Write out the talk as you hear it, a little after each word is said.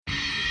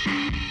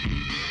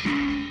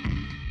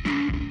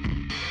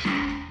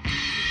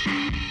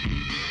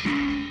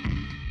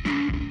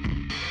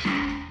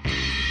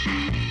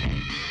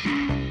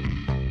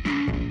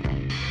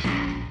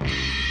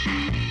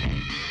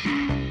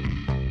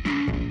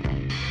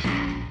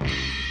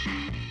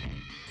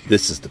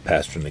This is The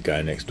Pastor and the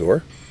Guy Next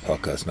Door,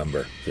 podcast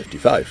number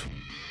 55.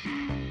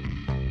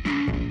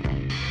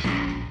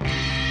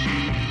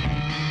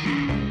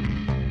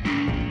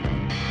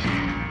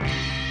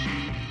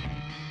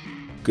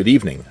 Good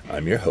evening.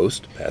 I'm your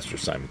host, Pastor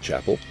Simon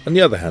Chappell, and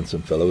the other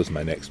handsome fellow is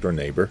my next door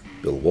neighbor,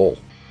 Bill Wall.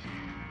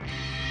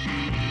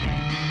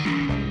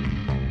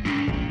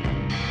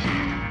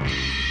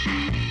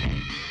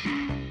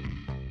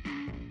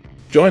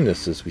 Join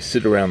us as we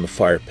sit around the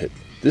fire pit.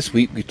 This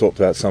week we talked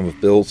about some of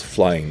Bill's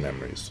flying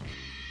memories.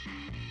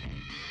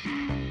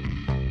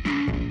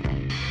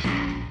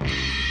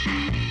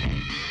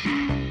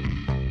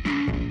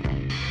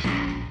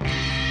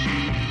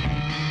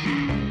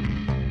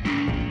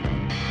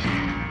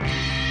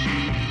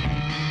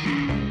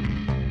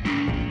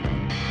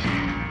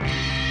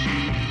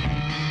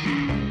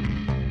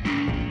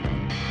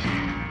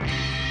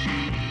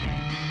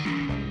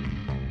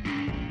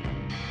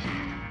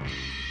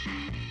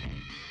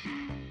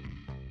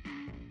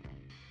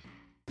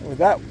 With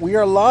that, we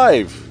are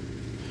live.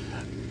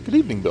 Good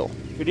evening, Bill.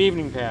 Good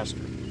evening, Pastor.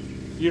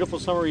 Beautiful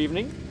summer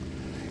evening.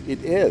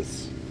 It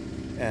is.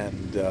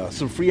 And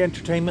some free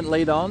entertainment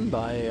laid on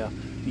by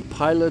the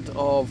pilot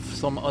of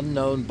some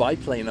unknown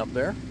biplane up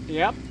there.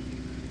 Yep.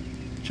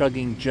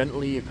 Chugging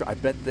gently. I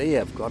bet they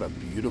have got a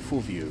beautiful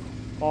view.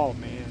 Oh,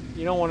 man.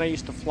 You know, when I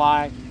used to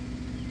fly,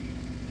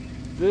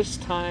 this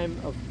time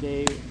of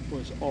day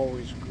was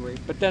always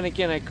great. But then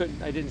again, I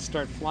didn't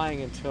start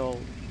flying until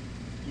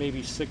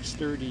maybe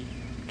 6:30.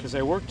 Because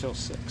I worked till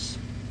 6.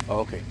 Oh,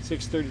 okay.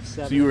 6:30 to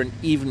 7. So you were an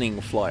evening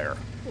flyer.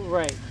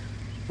 Right.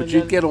 But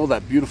you'd get all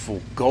that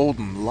beautiful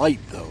golden light,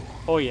 though.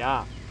 Oh,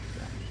 yeah.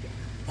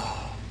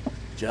 Oh,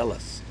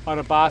 jealous. On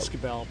a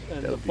basketball.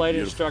 And the flight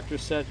beautiful. instructor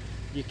said,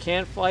 you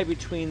can't fly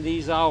between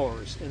these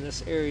hours in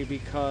this area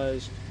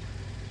because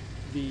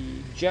the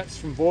jets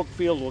from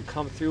Volkfield will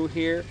come through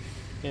here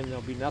and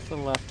there'll be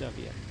nothing left of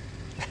you.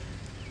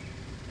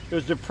 It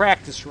was the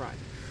practice run.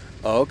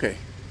 Oh, okay.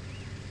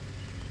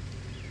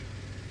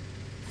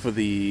 For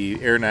the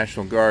Air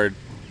National Guard,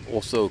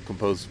 also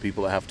composed of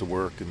people that have to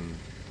work and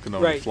can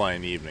only fly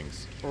in the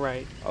evenings.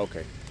 Right.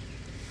 Okay.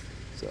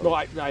 So. No,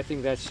 I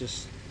think that's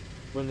just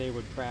when they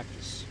would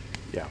practice.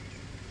 Yeah.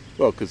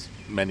 Well, because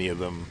many of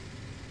them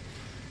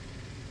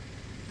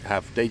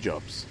have day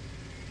jobs.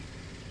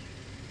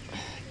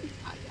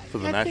 For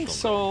the I National think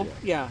so. Guard,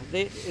 Yeah.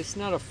 It's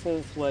not a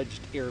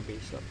full-fledged air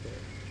base up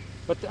there,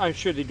 but I'm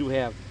sure they do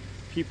have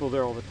people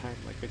there all the time,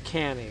 like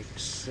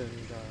mechanics and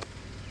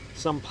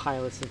some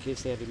pilots in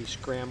case they had to be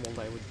scrambled,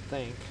 I would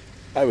think.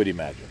 I would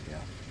imagine,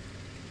 yeah.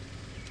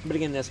 But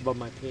again, that's above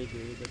my pay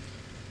grade. But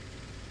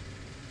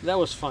that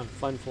was fun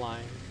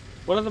flying.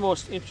 One of the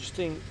most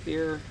interesting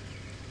airstrips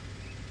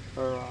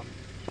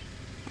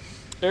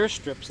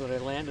that I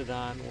landed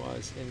on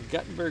was in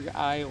Guttenberg,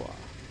 Iowa.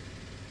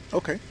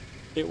 Okay.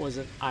 It was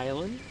an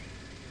island,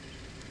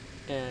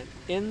 and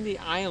in the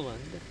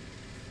island,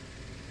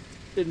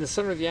 in the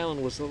center of the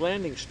island was the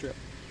landing strip,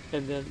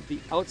 and then the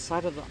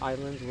outside of the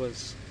island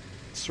was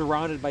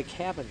surrounded by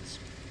cabins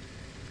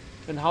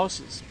and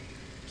houses.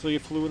 So you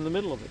flew in the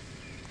middle of it.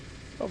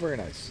 Oh, very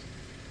nice.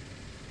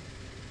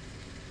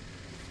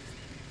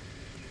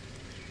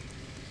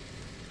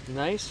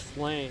 Nice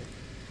flame.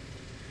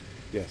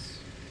 Yes.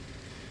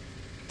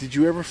 Did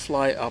you ever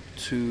fly up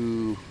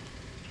to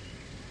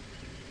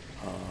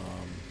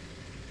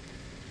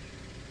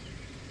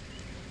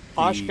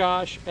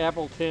Oshkosh,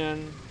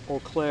 Appleton, Eau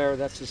Claire,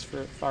 that's as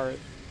far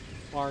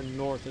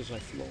north as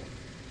I've flown.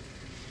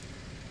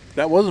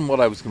 That wasn't what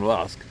I was going to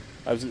ask.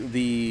 It's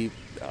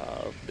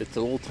a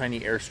little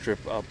tiny airstrip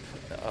up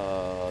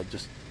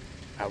just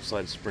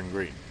outside of Spring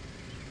Green.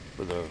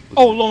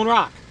 Lone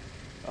Rock.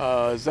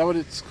 Is that what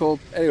it's called?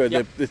 Anyway,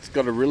 Yep. It's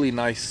got a really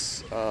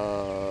nice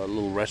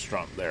little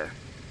restaurant there,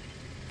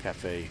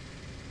 cafe,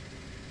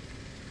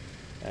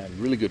 and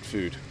really good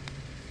food.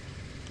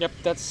 Yep,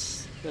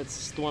 that's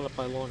the one up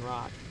by Lone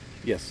Rock.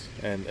 Yes,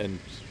 and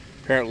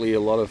apparently a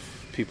lot of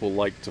people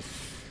like to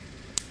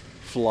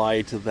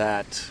fly to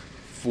that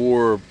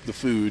for the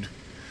food.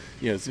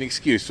 You know, it's an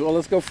excuse. Well,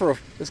 let's go for a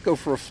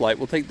flight.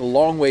 We'll take the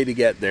long way to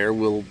get there.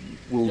 We'll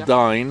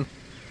dine,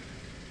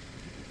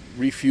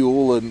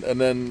 refuel, and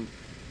then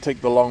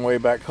take the long way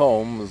back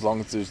home as long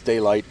as there's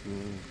daylight,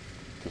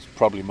 because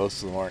probably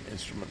most of them aren't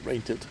instrument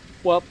rated.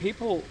 Well,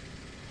 people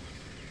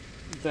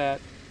that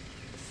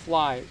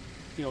fly,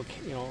 you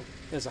know,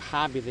 as a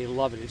hobby, they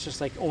love it. It's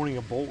just like owning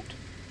a boat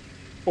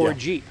or a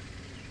Jeep.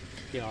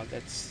 You know,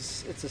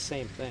 it's the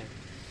same thing.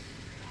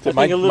 So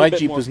my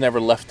Jeep has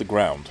never left the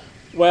ground.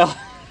 Well,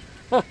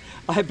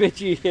 I bet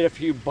you hit a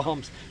few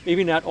bumps.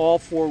 Maybe not all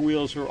four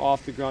wheels were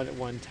off the ground at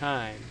one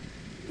time.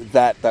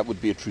 That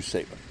would be a true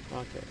statement.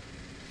 Okay.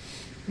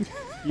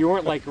 You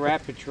weren't like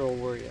Rat Patrol,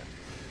 were you?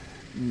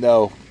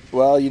 No.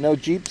 Well, you know,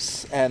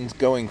 Jeeps and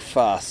going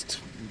fast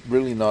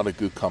really not a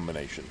good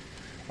combination.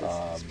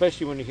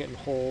 Especially when you're hitting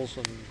holes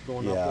and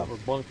going Yeah. up over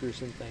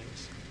bunkers and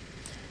things.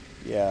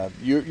 Yeah,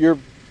 you're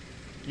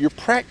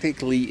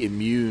practically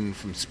immune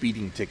from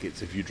speeding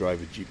tickets if you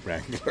drive a Jeep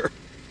Wrangler.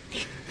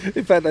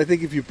 In fact, I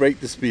think if you break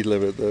the speed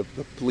limit, the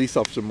police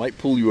officer might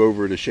pull you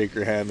over to shake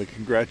your hand and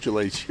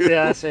congratulate you.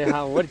 Yeah, I say,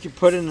 what did you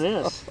put in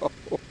this?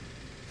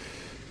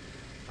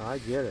 I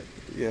get it.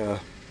 Yeah.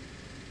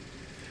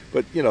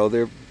 But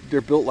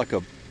they're built like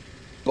a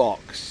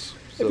box.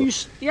 So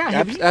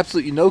Have you?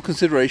 absolutely no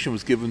consideration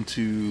was given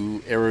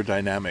to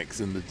aerodynamics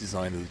in the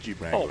design of the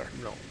Jeep Wrangler.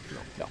 No.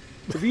 No.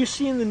 Have you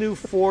seen the new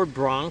Ford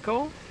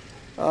Bronco?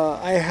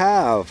 I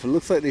have. It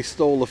looks like they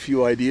stole a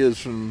few ideas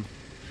from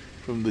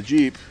the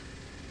Jeep.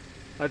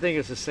 I think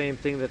it's the same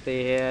thing that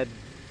they had.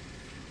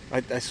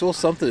 I saw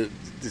something.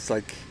 It's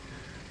like,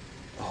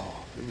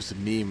 it was a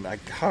meme. I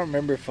can't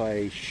remember if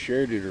I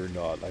shared it or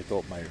not. I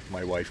thought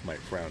my wife might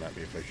frown at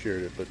me if I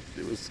shared it, but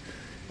it was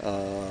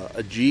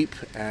a Jeep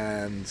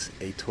and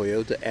a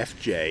Toyota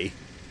FJ,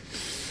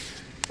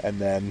 and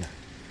then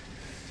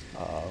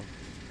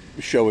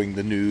showing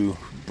the new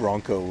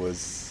Bronco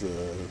was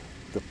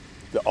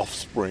the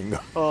offspring.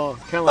 Oh,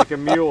 kind of like a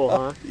mule,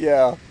 huh?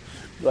 Yeah,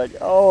 like,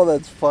 oh,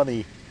 that's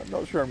funny. I'm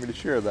not sure I'm going to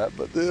share that,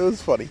 but it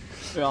was funny.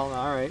 Well,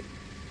 all right.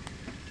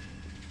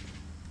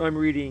 I'm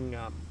reading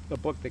a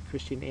book that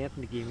Christian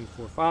Anthony gave me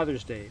for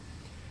Father's Day,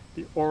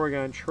 The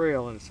Oregon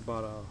Trail, and it's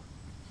about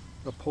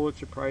a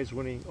Pulitzer Prize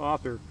winning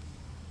author.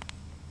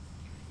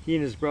 He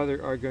and his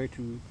brother are going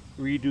to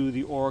redo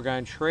the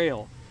Oregon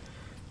Trail.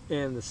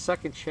 And the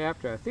second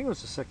chapter, I think it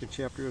was the second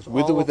chapter, is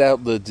With or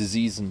without the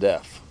disease and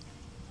death?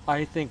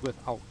 I think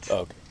without.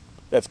 Okay,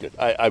 that's good.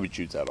 I would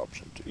choose that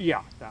option too.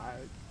 Yeah,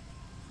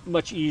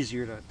 much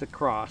easier to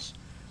cross.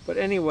 But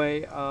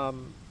anyway,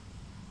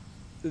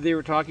 they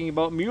were talking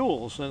about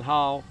mules and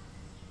how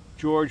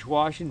George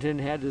Washington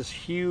had this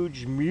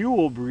huge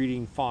mule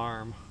breeding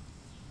farm.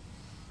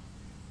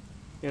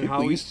 And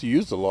People used to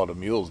use a lot of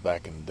mules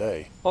back in the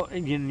day. Oh,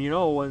 and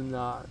when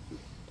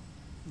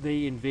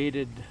they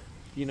invaded,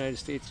 the United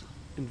States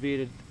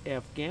invaded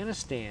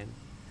Afghanistan,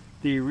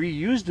 they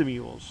reused the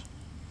mules.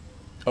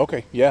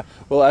 Okay, yeah.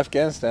 Well,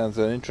 Afghanistan's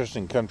an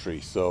interesting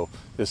country, so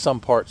there's some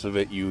parts of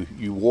it you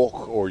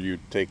walk or you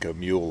take a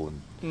mule,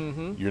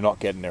 and you're not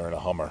getting there in a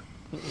Hummer.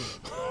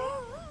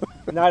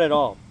 Not at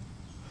all.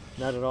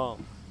 Not at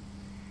all.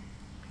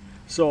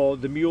 So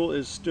the mule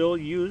is still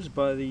used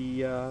by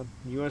the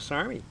U.S.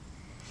 Army.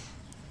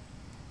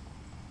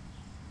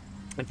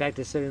 In fact,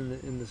 they said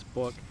in this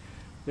book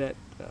that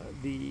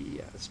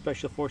the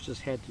Special Forces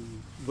had to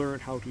learn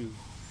how to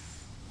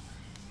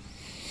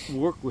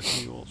work with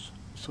mules.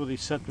 So they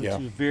sent them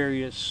to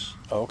various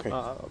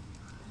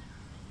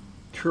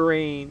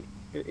terrain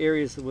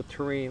areas with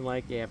terrain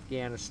like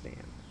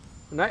Afghanistan.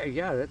 And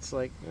that's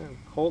like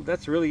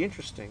that's really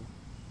interesting.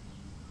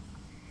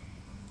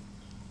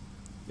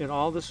 And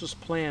all this was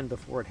planned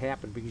before it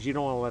happened, because you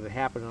don't want to let it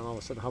happen and all of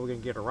a sudden how we're going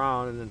to get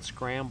around and then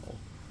scramble.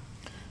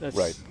 That's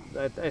right.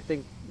 I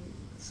think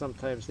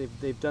sometimes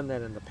they've done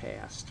that in the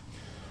past.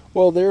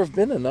 Well, there have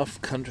been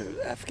enough countries.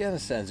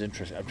 Afghanistan's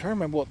interesting. I'm trying to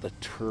remember what the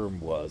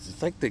term was.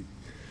 It's like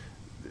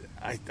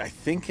I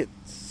think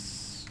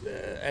it's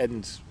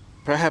and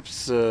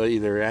perhaps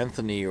either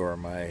Anthony or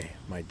my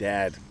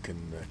dad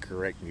can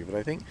correct me, but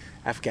I think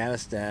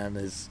Afghanistan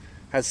has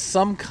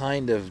some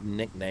kind of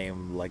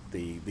nickname, like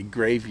the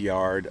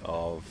graveyard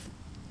of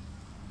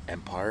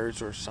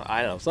empires or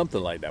I don't know,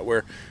 something like that,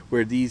 where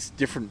these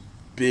different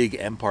big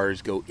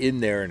empires go in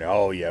there and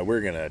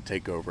we're gonna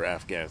take over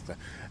Afghanistan,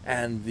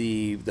 and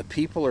the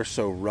people are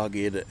so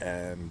rugged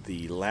and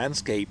the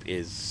landscape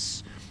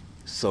is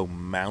so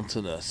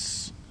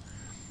mountainous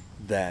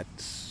that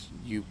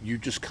you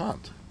just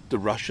can't. The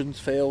Russians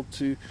failed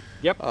to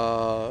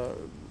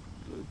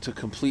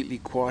completely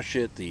quash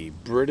it. The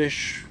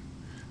British,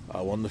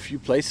 one of the few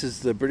places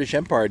the British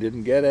Empire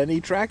didn't get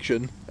any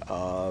traction.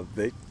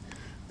 The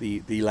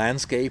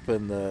landscape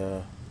and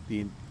the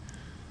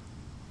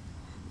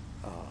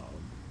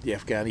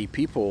Afghani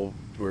people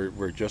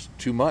were just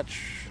too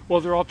much.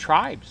 Well, they're all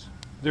tribes.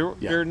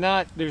 They're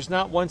not. There's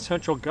not one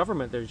central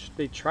government.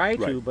 They try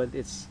to, but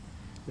it's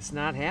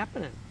not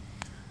happening.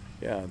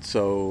 Yeah, and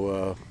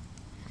so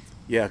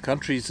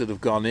countries that have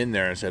gone in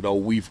there and said, "Oh,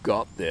 we've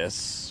got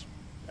this,"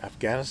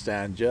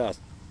 Afghanistan just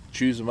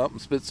chews them up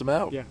and spits them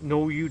out. Yeah,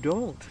 no, you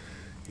don't.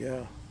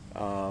 Yeah,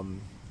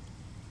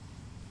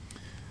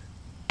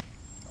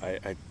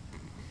 I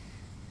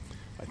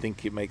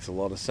think it makes a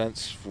lot of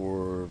sense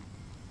for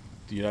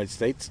the United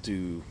States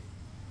to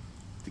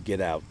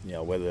get out.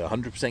 Whether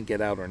 100%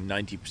 get out or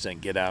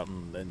 90% get out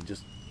and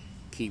just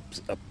keep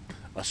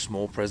a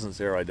small presence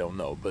there, I don't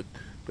know, but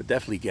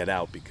definitely get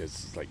out,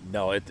 because it's like,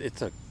 no,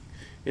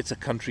 it's a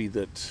country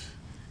that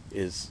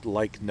is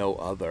like no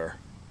other,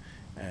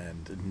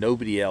 and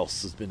nobody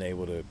else has been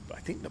able to. I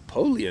think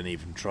Napoleon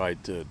even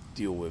tried to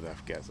deal with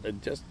Afghanistan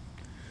and just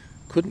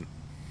couldn't.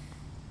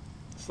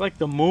 It's like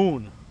the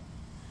moon.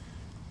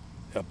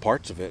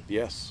 Parts of it,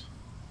 yes.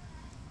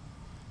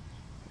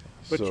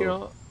 But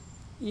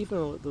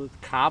even the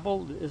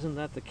Kabul, isn't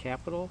that the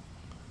capital?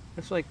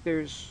 It's like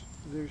there's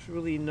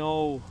really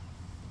no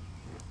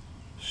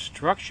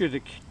structure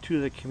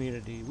to the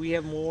community. We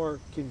have more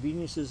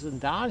conveniences in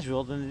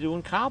Dodgeville than they do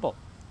in Kabul.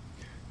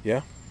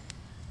 Yeah,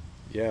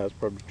 that's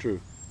probably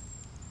true.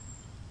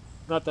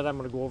 Not that I'm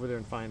going to go over there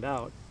and find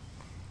out.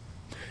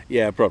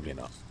 Yeah, probably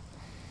not.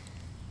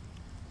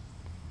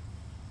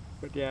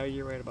 But yeah,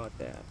 you're right about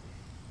that.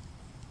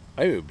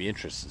 I would be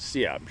interested to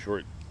see. I'm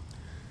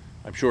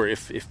sure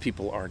if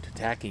people aren't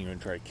attacking you and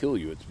try to kill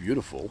you, it's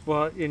beautiful.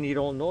 Well, and you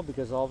don't know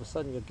because all of a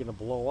sudden you're going to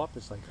blow up.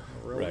 It's like,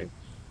 oh, really? Right.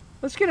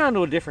 Let's get on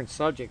to a different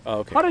subject. Oh,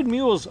 okay. How did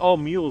mules? Oh,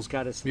 mules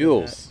got us. into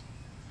Mules.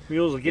 that.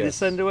 Mules will get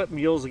us into it.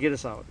 Mules will get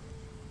us out.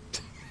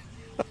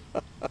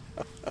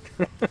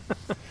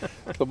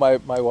 So my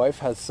wife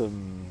has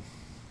some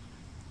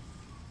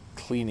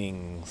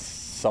cleaning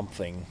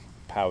something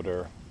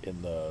powder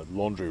in the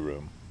laundry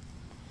room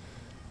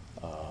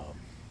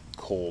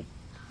called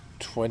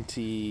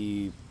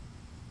 20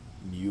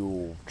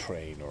 Mule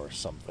Train or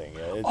something.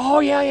 Oh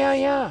yeah.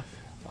 And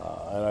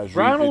I was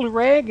Ronald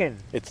Reagan.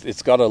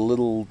 It's got a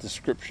little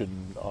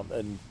description on,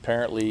 and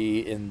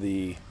apparently in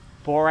the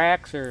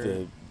Borax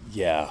or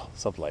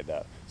something like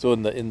that. So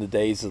in the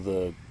days of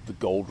the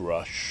gold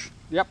rush,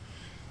 yep,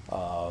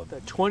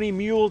 the 20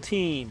 Mule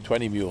Team.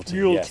 20 Mule Team.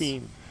 Mule yes.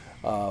 Team.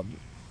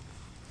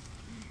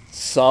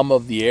 Some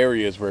of the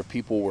areas where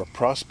people were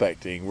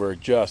prospecting were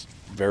just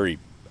very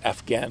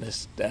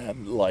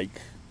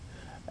Afghanistan-like,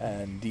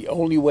 and the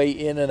only way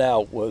in and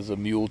out was a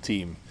mule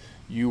team.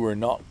 You were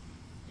not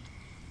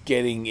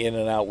getting in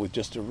and out with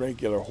just a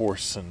regular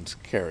horse and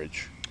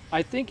carriage.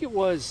 I think it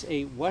was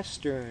a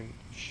Western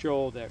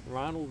show that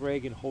Ronald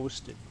Reagan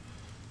hosted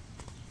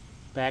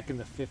back in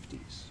the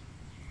 50s,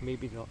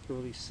 maybe the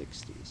early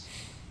 60s.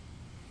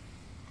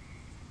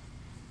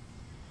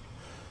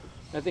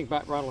 I think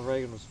Ronald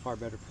Reagan was a far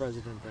better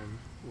president than,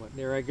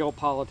 there I go,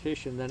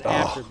 politician, than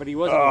actor, but he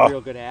wasn't a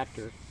real good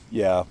actor.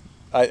 Yeah,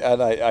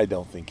 I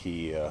don't think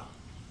he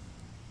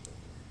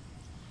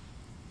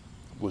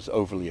was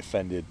overly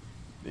offended.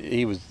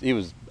 He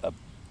was a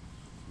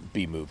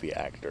B-movie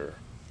actor.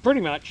 Pretty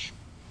much.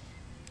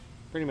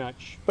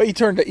 But he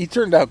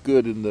turned out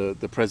good in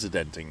the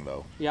presidenting,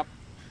 though. Yep.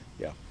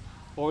 Yeah.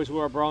 Always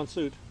wore a brown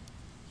suit.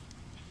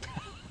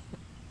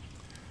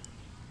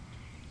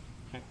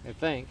 I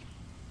think.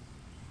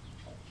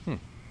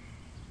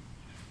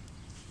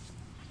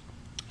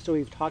 So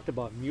we've talked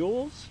about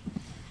mules.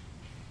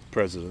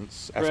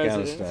 Presidents,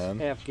 Afghanistan.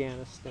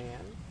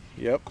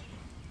 Yep.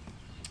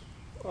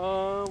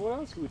 What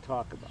else did we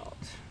talk about?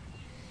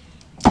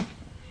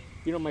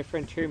 You know, my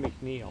friend Terry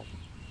McNeil,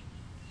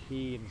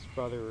 he and his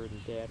brother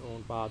and dad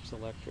owned Bob's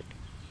Electric.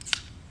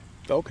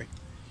 Okay.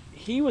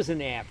 He was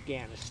in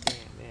Afghanistan,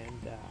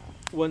 and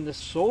when the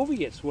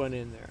Soviets went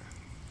in there,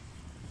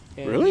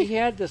 and really? He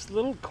had this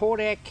little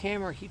Kodak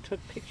camera. He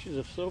took pictures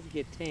of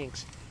Soviet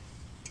tanks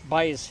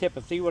by his hip.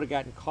 If he would have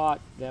gotten caught,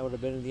 that would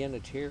have been the end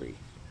of Terry.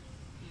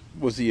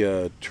 Was he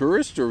a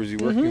tourist, or was he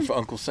working for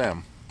Uncle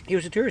Sam? He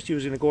was a tourist. He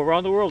was going to go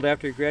around the world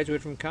after he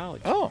graduated from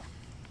college. Oh,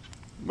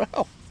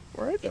 well,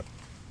 all right then.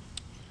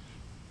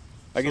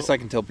 I guess I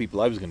can tell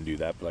people I was going to do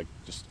that, but I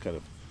just kind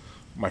of,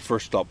 my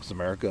first stop was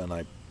America, and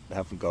I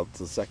haven't got to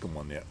the second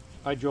one yet.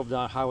 I drove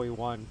down Highway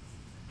 1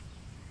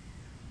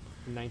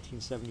 in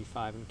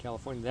 1975 in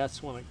California.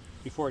 That's when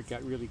before it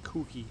got really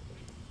kooky.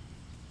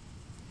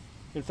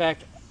 In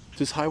fact,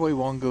 does Highway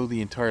 1 go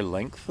the entire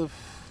length of?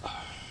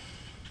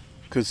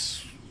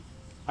 Because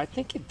I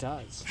think it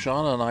does.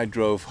 Shauna and I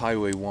drove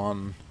Highway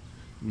 1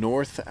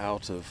 north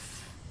out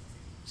of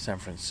San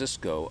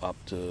Francisco up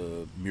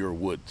to Muir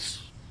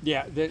Woods.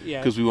 Yeah.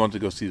 Because we wanted to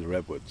go see the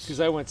redwoods. Because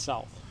I went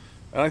south.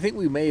 And I think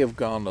we may have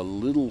gone a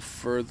little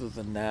further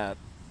than that.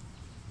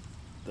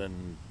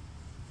 Then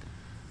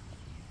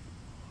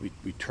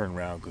we turned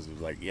around because it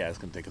was like, it's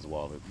going to take us a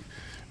while.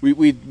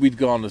 We'd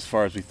gone as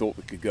far as we thought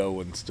we could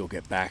go and still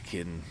get back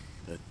in,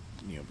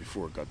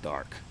 before it got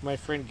dark. My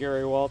friend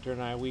Gary Walter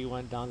and I, we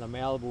went down to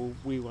Malibu.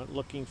 We went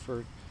looking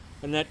for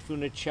Annette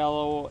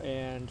Funicello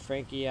and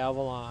Frankie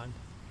Avalon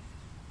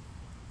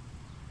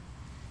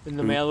in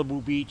the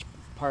Malibu Beach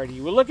party.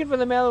 We're looking for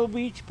the Malibu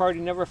Beach party.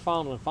 Never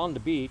found one. Found the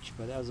beach,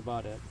 but that was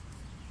about it.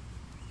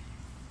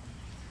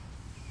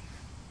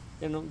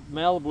 And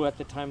Malibu at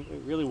the time,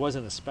 it really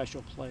wasn't a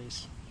special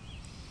place.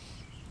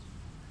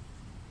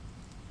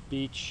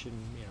 Beach and,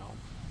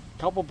 a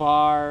couple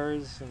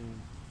bars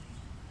and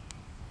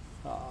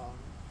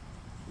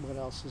what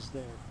else is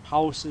there?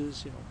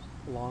 Houses,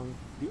 along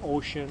the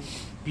ocean.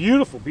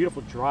 Beautiful,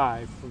 beautiful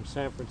drive from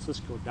San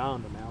Francisco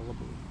down to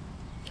Malibu.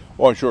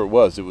 Well, I'm sure it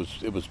was.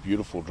 It was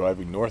beautiful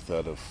driving north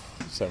out of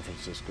San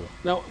Francisco.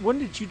 Now, when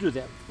did you do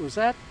that? Was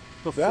that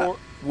before? That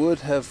would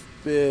have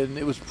been,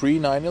 it was pre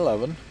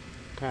 9/11.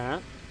 Okay.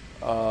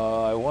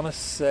 I want to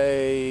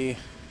say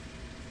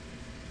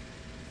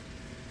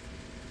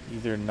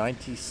either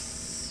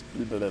 96,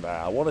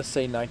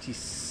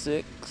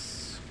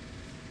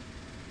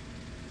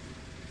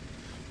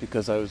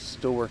 because I was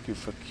still working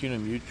for CUNA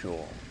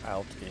Mutual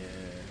out in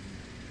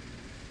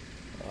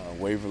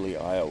Waverly,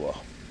 Iowa,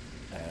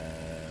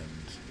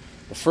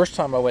 The first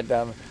time I went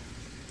down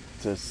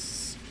to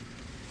San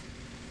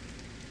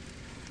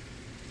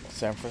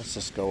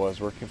Francisco, I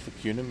was working for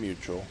CUNA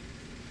Mutual,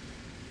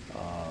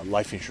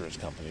 life insurance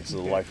company. So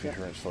the life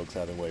insurance folks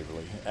out in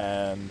Waverly,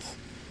 and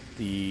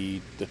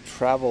the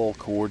travel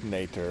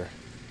coordinator.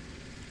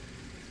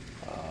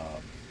 I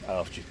don't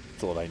know if she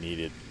thought I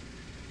needed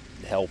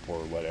help or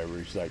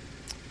whatever. She's like,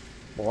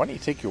 "Well, why don't you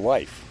take your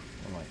wife?"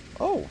 I'm like,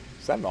 "Oh,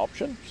 is that an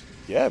option?" She's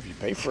like, "Yeah, if you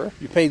pay for her.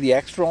 You pay the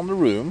extra on the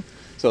room."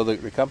 So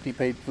the company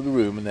paid for the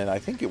room, and then I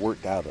think it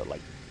worked out at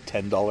like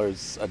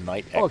 $10 a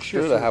night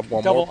extra to have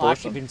one more double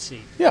person.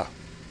 occupancy. Yeah.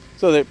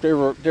 So they're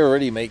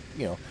already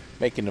making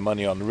the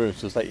money on the room.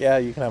 So it's like, yeah,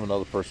 you can have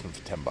another person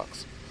for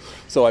 $10.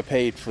 So I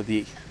paid for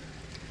the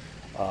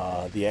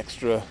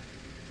extra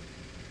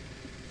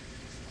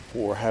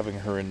for having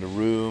her in the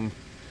room,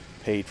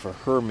 paid for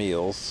her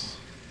meals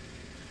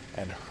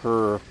and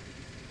her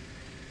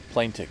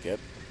plane ticket,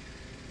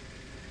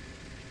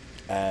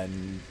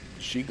 and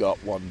she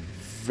got one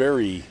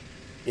very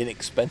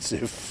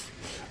inexpensive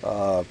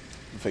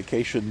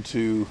vacation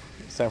to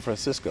San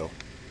Francisco.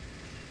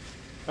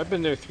 I've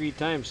been there 3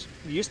 times.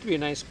 It used to be a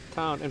nice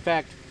town. In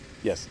fact,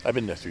 Yes, I've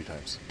been there 3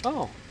 times.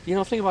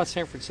 think about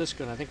San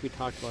Francisco, and I think we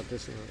talked about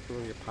this in an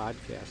earlier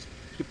podcast.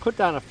 You put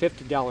down a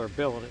 $50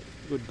 bill, and it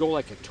would go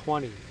like a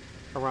 20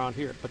 around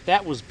here. But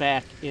that was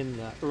back in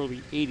the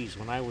early 80s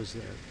when I was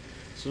there.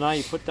 So now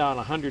you put down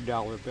a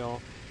 $100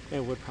 bill,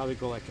 and it would probably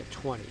go like a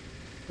 20.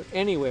 But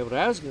anyway, what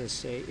I was going to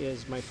say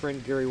is my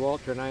friend Gary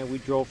Walter and I, we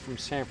drove from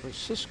San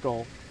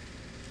Francisco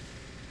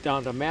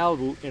down to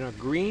Malibu in a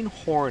green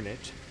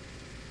Hornet,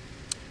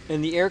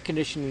 and the air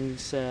conditioning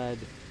said,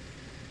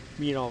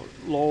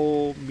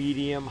 low,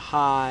 medium,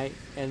 high,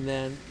 and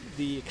then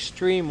the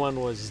extreme one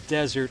was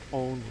desert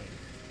only.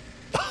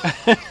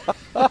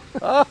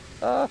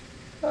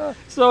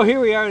 So here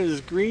we are in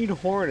this green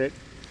Hornet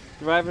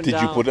driving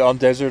down. Did you put it on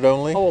desert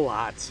only? Oh,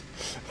 lots.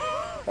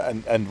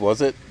 And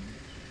was it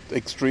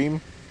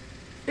extreme?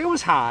 It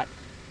was hot.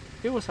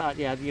 It was hot,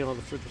 yeah. The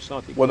further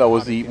south you Well, go, no,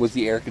 was hotter it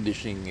the air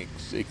conditioning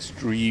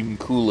extreme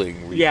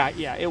cooling?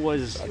 Yeah, it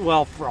was.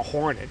 Well, for a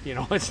Hornet,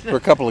 it's For a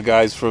couple of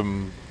guys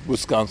from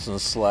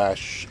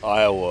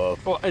Wisconsin/Iowa.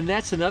 Well, and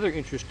that's another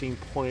interesting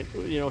point.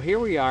 Here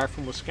we are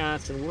from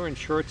Wisconsin. We're in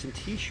shorts and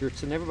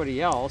T-shirts, and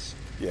everybody else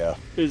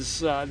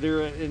is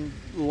they're in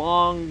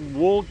long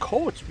wool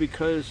coats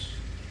because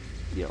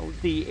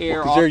the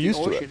air off they're the used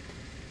ocean.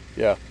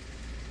 To it.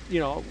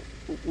 Yeah.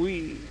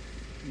 We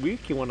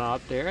went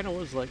out there and it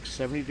was like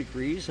 70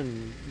 degrees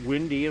and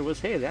windy. It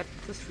was, hey,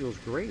 this feels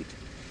great.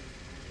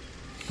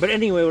 But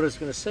anyway, what I was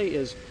going to say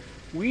is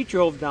we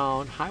drove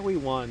down Highway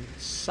 1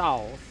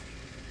 south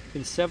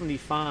in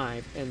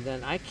 75, and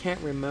then I can't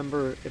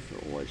remember if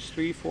it was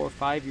 3, 4,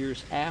 5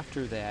 years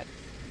after that,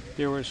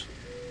 there was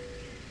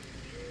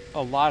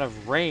a lot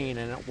of rain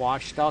and it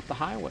washed out the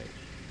highway.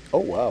 Oh,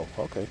 wow.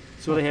 Okay.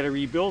 So they had to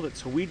rebuild it.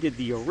 So we did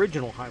the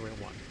original Highway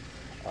 1.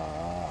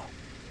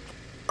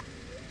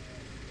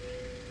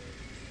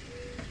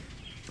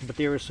 But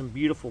there were some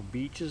beautiful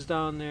beaches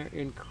down there,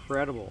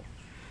 incredible.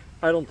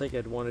 I don't think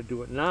I'd want to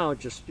do it now,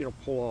 just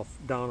pull off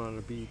down on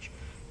a beach,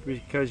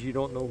 because you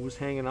don't know who's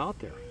hanging out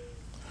there.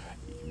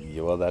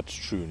 Yeah, well, that's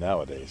true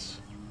nowadays.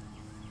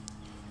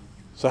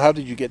 So how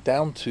did you get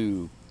down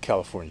to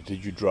California?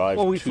 Did you drive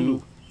Well, we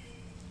flew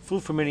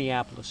from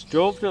Minneapolis,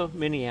 drove to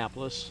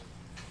Minneapolis,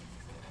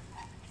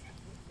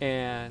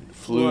 and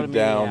flew out of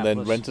down, then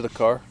Minneapolis. rented a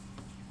car?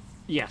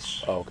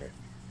 Yes. Oh, okay.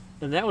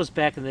 And that was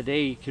back in the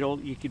day.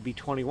 You could be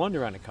 21 to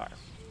rent a car.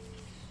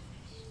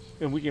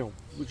 And we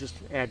just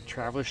add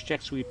traveler's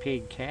checks. We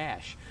paid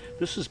cash.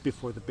 This was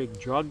before the big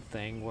drug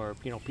thing, where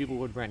people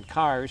would rent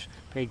cars,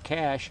 paid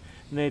cash,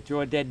 and they'd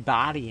throw a dead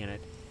body in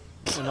it,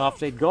 and off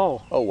they'd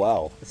go. Oh,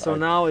 wow. So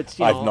now it's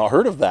I've not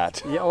heard of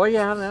that. Yeah. Oh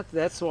yeah.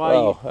 That's why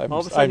Oh, all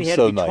of a sudden I'm you had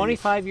so to be naive.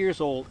 25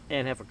 years old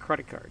and have a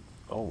credit card.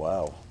 Oh,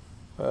 wow.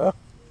 Huh?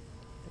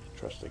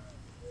 Interesting.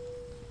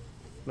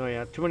 No,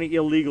 yeah, too many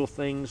illegal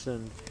things,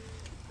 and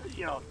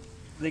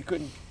they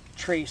couldn't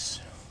trace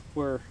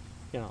where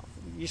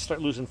you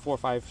start losing 4,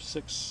 5,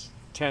 6,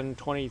 10,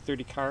 20,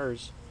 30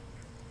 cars,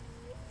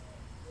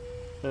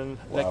 and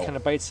that Wow. kind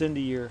of bites into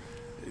your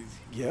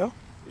Yeah,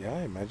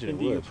 I imagine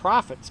it your would.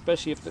 profit,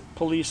 especially if the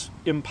police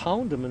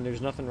impound them and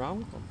there's nothing wrong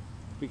with them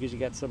because you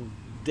got some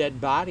dead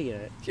body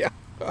in it. Yeah.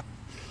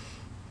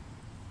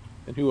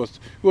 And who wants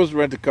to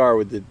rent a car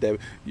with the dead?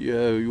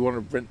 You want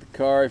to rent the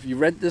car? If you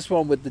rent this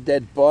one with the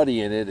dead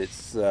body in it,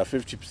 it's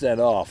 50%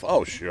 off.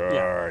 Oh,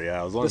 sure,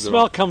 yeah. As long The as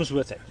smell comes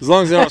with it. as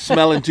long as they're not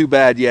smelling too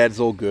bad, yeah,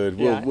 it's all good.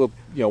 Yeah. We'll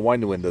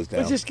wind the windows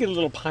down. Let's just get a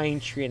little pine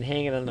tree and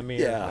hang it on the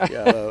mirror.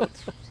 Yeah.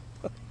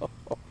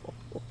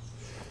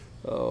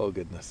 Oh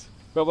goodness.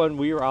 But when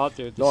we were out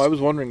there, No, I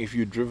was wondering if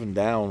you'd driven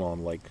down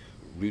on like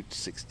Route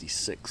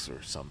 66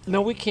 or something.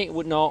 No, we can't.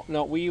 No,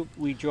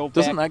 we drove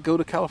Doesn't back. that go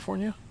to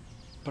California?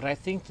 But I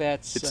think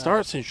that's. It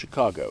starts in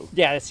Chicago.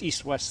 Yeah, that's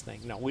east-west thing.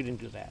 No, we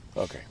didn't do that.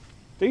 Okay.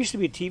 There used to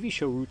be a TV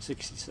show, Route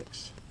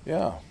 66.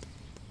 Yeah.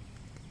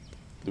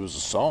 There was a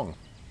song.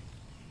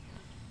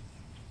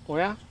 Oh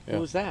yeah? Yeah.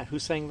 Who was that? Who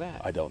sang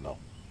that? I don't know.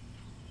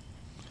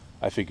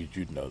 I figured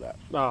you'd know that.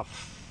 Oh. In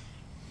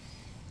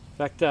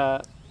fact,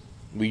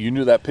 Well, you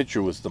knew that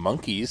picture was the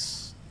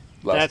Monkees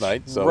last that's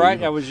night. So right.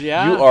 You, I was,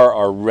 yeah. you are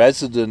our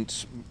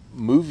resident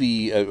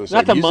movie.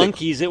 Not the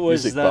Monkees. It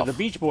was the buff.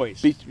 Beach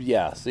Boys.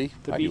 Yeah, see?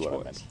 The I knew Beach what I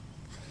Boys. meant.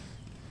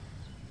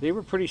 They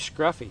were pretty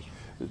scruffy.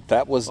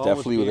 That was All with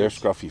definitely with their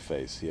beards. scruffy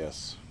face,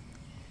 yes.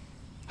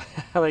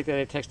 I like that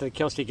I texted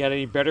Kelsey, got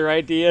any better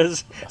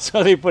ideas?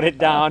 So they put it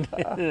down.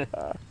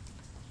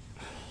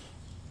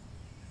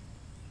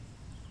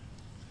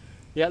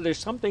 Yeah, there's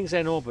some things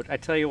I know, but I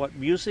tell you what,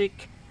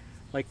 music,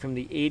 like from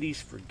the 80s,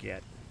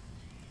 forget.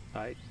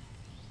 I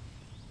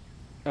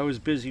was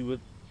busy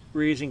with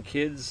raising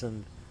kids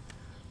and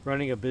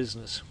running a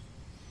business.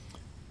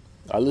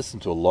 I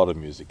listened to a lot of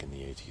music in the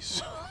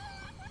 80s.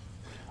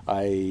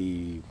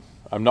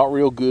 I'm not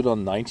real good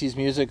on 90s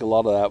music. A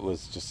lot of that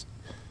was just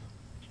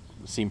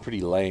seemed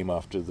pretty lame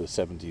after the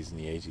 70s and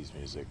the 80s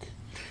music.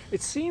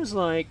 It seems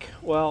like,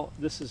 well,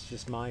 this is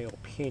just my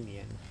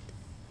opinion.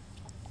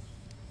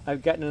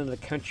 I've gotten into the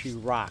country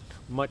rock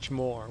much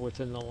more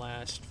within the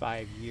last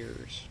 5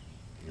 years,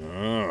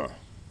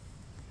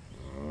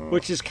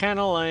 which is kind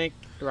of like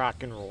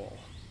rock and roll.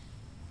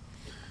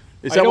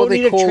 Is I that don't what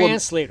they need call a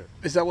translator.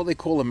 Is that what they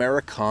call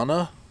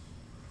Americana?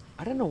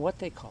 I don't know what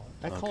they call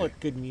it. I call Okay. it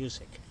good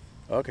music.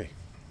 Okay.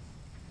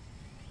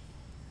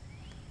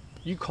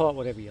 You call it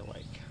whatever you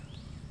like.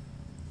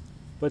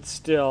 But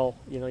still,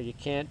 you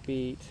can't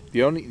beat.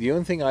 The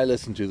only thing I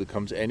listen to that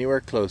comes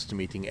anywhere close to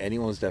meeting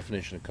anyone's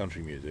definition of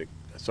country music.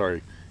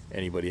 Sorry,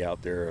 anybody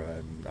out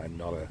there. I'm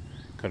not a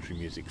country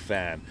music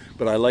fan,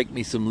 but I like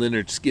me some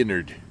Lynyrd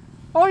Skynyrd.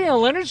 Oh yeah,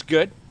 Leonard's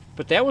good,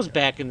 but that was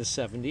back in the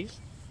 70s.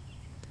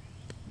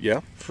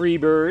 Yeah.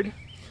 Freebird.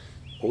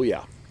 Oh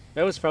yeah.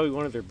 That was probably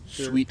one of their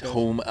Sweet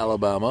Home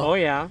Alabama. Oh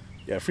yeah.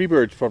 Yeah,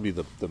 Freebird's probably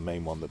the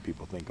main one that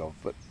people think of,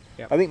 but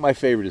Yep. I think my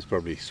favorite is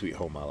probably Sweet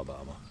Home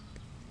Alabama.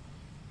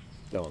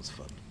 That one's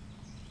fun.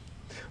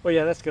 Oh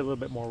yeah, that's got a little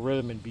bit more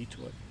rhythm and beat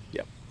to it.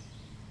 Yep.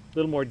 A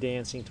little more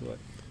dancing to it.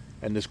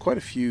 And there's quite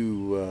a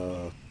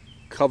few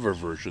cover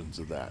versions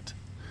of that.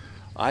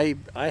 I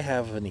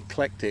have an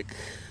eclectic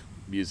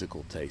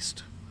musical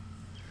taste,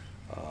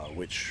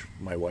 which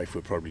my wife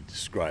would probably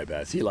describe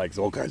as he likes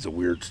all kinds of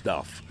weird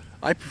stuff.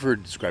 I prefer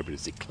to describe it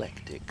as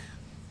eclectic.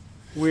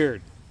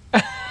 Weird.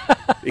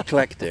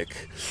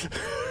 Eclectic.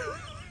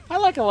 I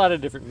like a lot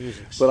of different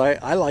musics.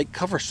 But I like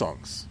cover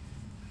songs.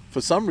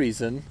 For some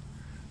reason,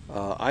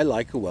 I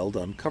like a well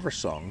done cover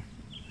song.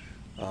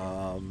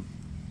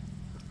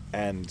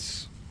 And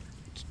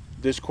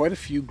there's quite a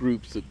few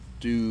groups that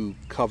do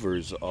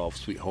covers of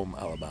Sweet Home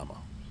Alabama.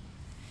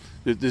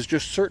 There's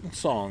just certain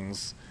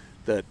songs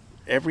that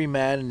every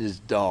man and his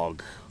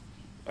dog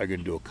are going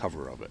to do a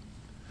cover of it.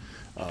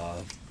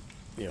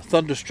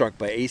 Thunderstruck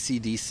by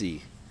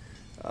AC/DC.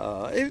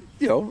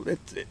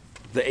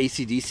 The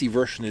AC/DC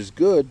version is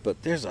good,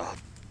 but there's a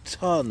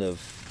ton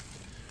of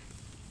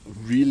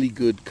really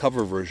good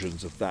cover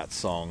versions of that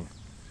song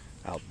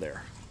out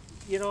there.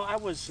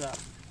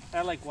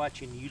 I like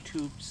watching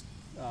YouTube's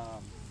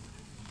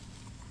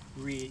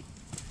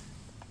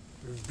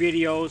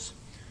videos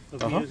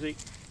of Uh-huh. music,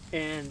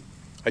 and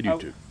I do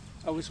too.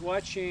 I was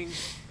watching, I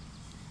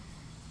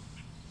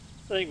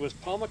think it was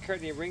Paul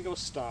McCartney and Ringo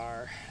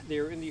Starr. They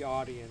were in the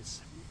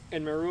audience,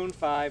 and Maroon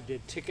 5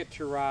 did Ticket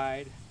to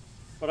Ride,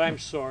 but I'm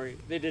sorry,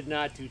 they did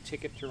not do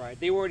Ticket to Ride.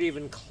 They weren't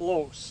even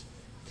close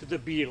to the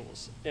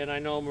Beatles, and I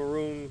know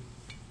Maroon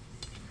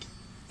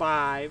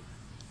 5,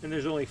 and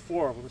there's only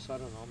 4 of them, so I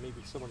don't know,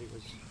 maybe somebody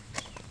was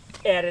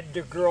added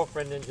their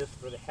girlfriend in just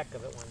for the heck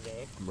of it one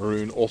day.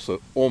 Maroon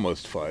also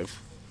almost 5.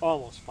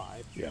 Almost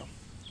 5. Yeah.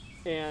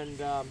 And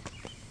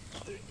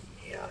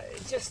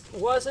it just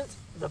wasn't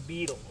the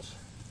Beatles.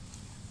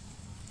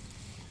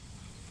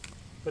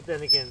 But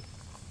then again,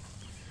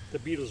 the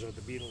Beatles are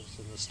the Beatles,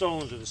 and the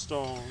Stones are the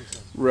Stones,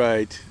 and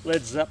Right.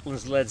 Led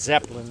Zeppelin's Led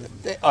Zeppelin.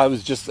 I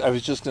was just going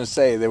to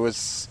say there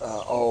was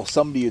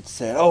somebody had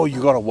said, "Oh,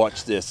 you got to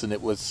watch this," and I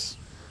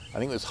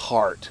think it was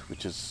Heart,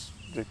 which is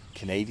the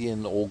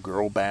Canadian old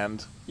girl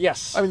band.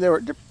 Yes. I mean,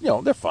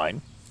 they're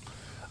fine.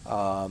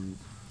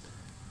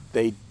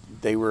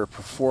 They were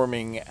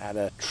performing at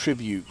a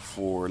tribute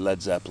for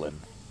Led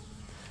Zeppelin.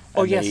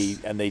 Oh, And yes.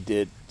 They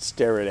did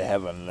 "Stairway to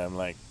Heaven," and I'm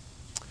like,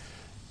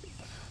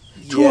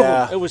 Two of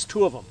them. It was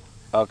 2 of them.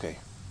 Okay.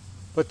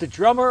 But the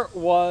drummer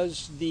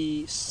was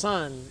the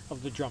son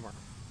of the drummer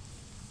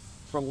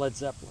from Led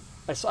Zeppelin.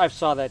 I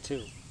saw that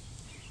too.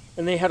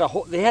 And they had to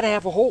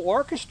have a whole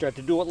orchestra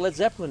to do what Led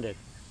Zeppelin did,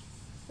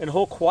 and a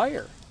whole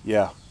choir.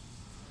 Yeah.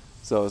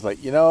 So I was like,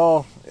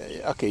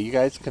 okay, you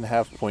guys can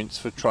have points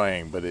for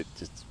trying, but it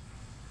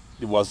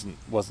wasn't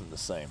the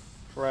same.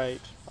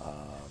 Right.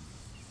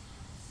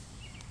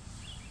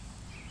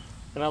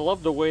 And I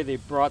love the way they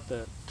brought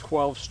the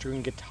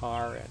 12-string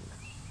guitar in.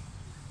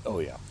 Oh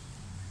yeah.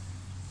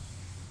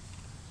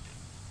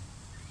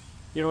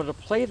 To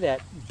play that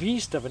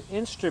beast of an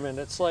instrument,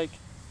 it's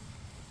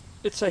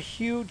a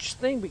huge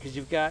thing because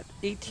you've got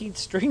 18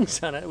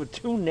 strings on it with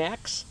 2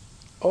 necks.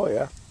 Oh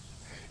yeah.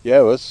 Yeah,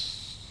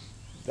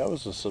 that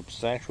was a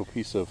substantial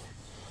piece of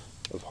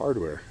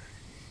hardware.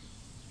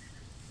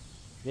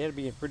 They had to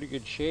be in pretty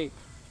good shape,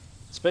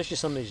 especially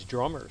some of these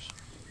drummers.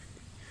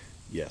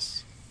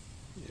 Yes.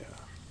 Yeah.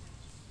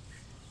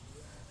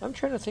 I'm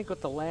trying to think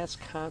what the last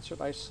concert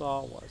I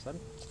saw was. I'm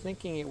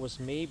thinking it was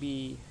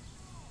maybe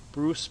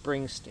Bruce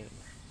Springsteen.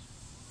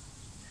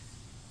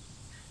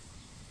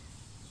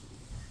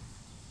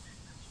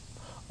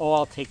 Oh,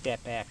 I'll take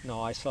that back.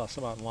 No, I saw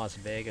some out in Las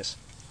Vegas.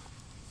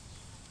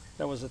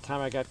 That was the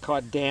time I got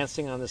caught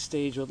dancing on the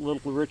stage with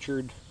Little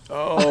Richard.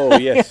 Oh,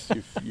 yes.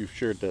 You've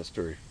shared that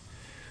story.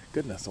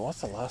 Goodness,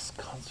 what's the last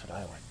concert I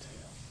went to?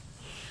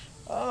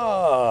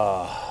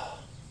 Ah.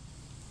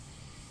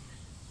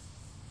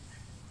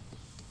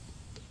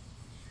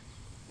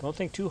 Don't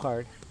think too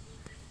hard.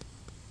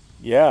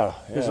 Yeah.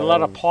 There's a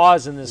lot of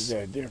pause in this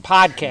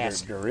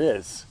podcast. There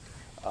is.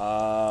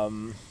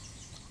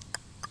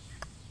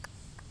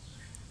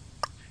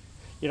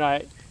 You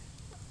know,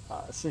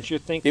 since you're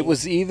thinking... It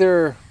was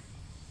either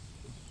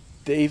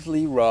Dave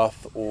Lee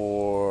Roth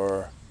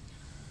or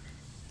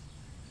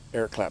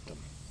Eric Clapton.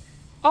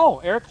 Oh,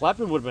 Eric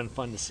Clapton would have been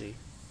fun to see.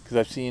 Because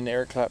I've seen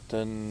Eric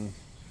Clapton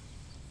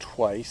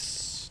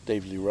twice,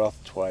 Dave Lee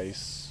Roth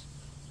twice,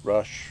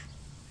 Rush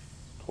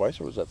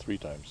twice, or was that 3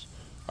 times?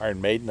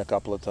 Iron Maiden a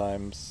couple of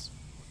times.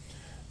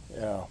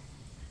 Yeah.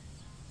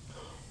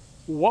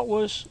 What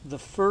was the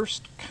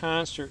first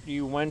concert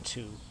you went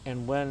to,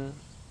 and when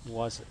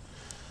was it?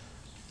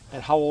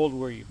 And how old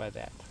were you by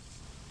that?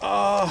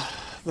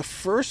 The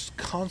first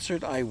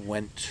concert I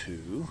went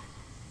to,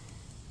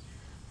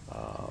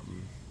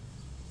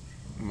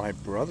 my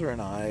brother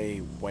and I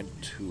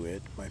went to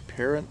it. My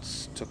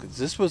parents took it.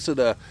 This was at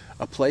a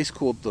place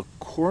called the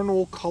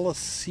Cornwall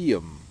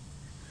Coliseum,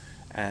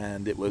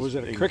 and it was. Was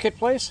it a cricket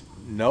place?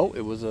 No,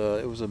 it was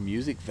a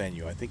music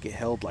venue. I think it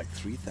held like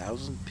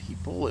 3,000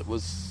 people. It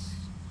was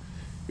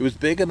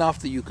big enough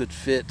that you could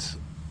fit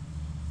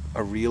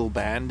a real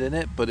band in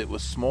it, but it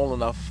was small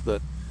enough that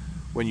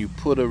when you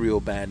put a real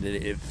band in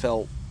it, it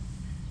felt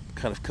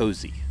kind of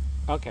cozy.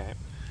 Okay.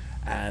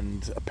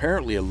 And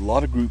apparently a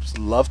lot of groups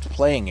loved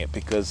playing it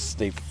because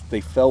they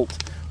felt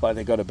like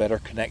they got a better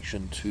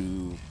connection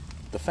to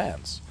the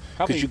fans.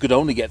 Because you could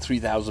only get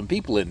 3,000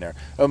 people in there.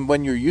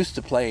 When you're used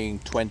to playing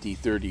 20,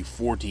 30,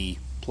 40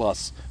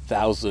 plus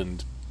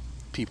thousand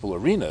people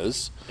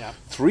arenas,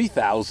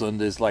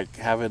 3,000 is like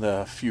having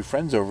a few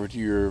friends over to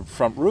your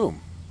front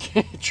room.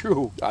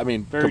 True. I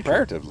mean, Very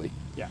comparatively.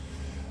 True.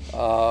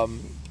 Yeah.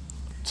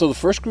 So the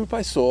first group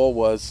I saw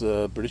was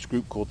a British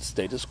group called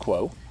Status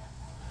Quo.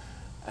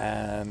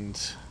 And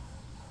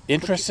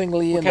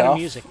interestingly what enough, kind of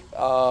music?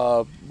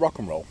 Rock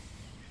and roll.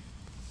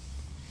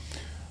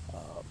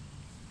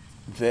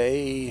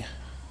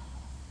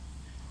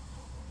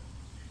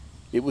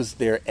 It was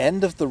their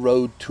end of the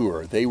road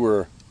tour. They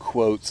were,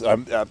 quotes,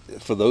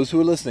 for those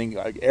who are listening,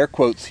 air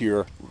quotes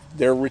here,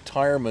 their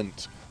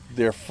retirement,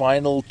 their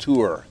final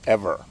tour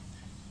ever.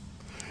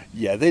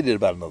 Yeah, they did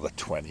about another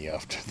 20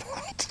 after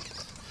that.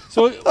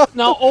 So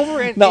now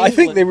over in No, England, I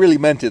think they really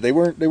meant it. They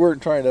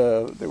weren't trying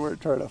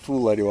to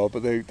fool anyone.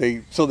 But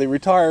they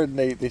retired and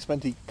they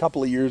spent a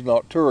couple of years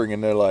not touring,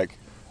 and they're like,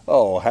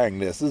 oh, hang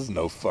this is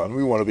no fun.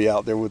 We want to be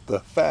out there with the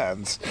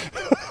fans.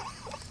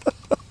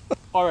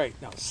 All right,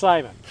 now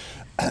Simon.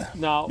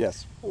 Now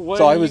Yes. when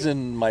So I was you-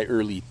 in my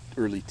early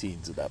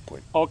teens at that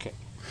point. Okay.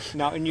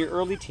 Now in your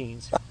early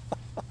teens,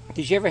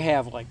 did you ever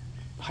have like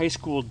high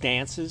school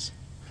dances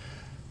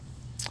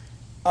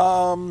with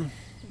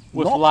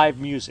Not- live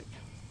music?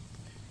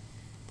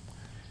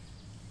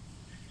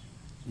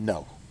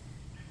 No.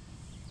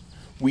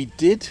 We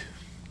did.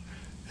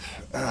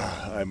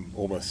 I'm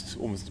almost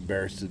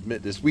embarrassed to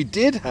admit this. We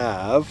did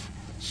have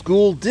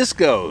school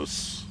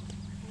discos.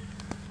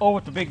 Oh,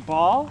 with the big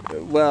ball?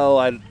 Well,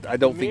 I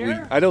don't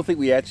Mirror? think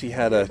we actually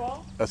had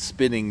Ball? a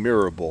spinning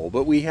mirror ball,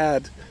 but we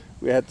had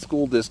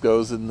school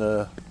discos in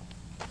the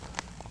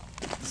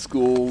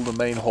school, the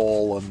main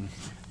hall, and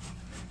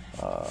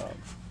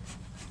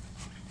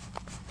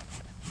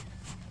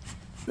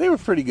they were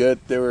pretty good.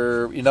 There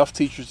were enough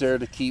teachers there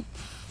to keep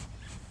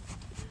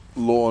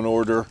law and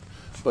order,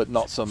 but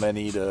not so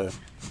many to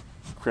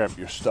cramp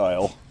your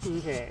style.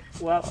 Okay.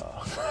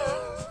 Well,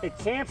 at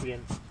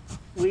Campion,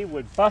 we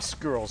would bus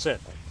girls in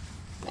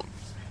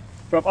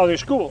from other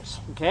schools,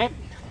 okay?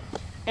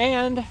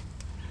 And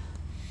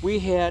we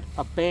had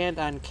a band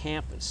on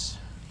campus.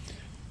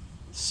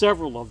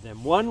 Several of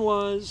them. One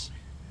was...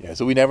 Yeah,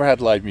 so we never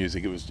had live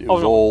music. It was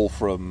no. all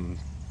from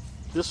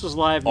This was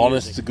live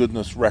honest music. to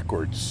goodness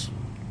records.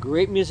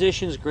 Great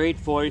musicians, great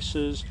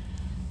voices.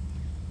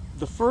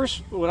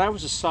 When I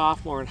was a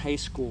sophomore in high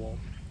school,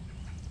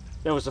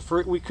 that was the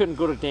first, we couldn't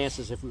go to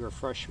dances if we were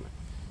freshmen.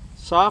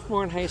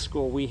 Sophomore in high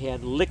school, we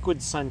had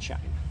Liquid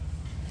Sunshine.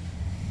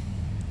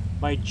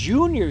 My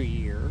junior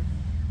year,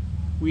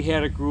 we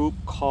had a group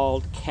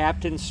called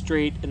Captain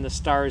Straight and the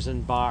Stars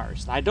and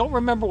Bars. I don't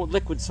remember what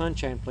Liquid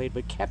Sunshine played,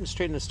 but Captain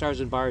Straight and the Stars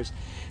and Bars,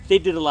 they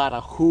did a lot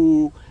of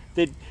Who.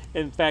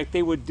 In fact,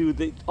 they would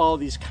do all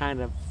these kind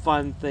of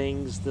fun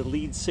things. The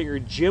lead singer,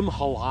 Jim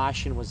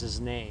Halashian was his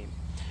name.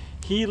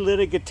 He lit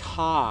a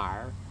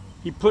guitar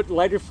he put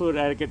lighter fluid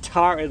on a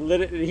guitar and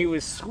lit it, and he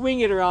was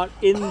swinging it around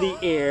in the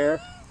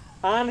air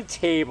on a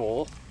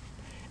table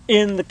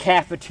in the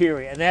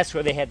cafeteria. And that's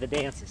where they had the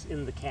dances,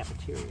 in the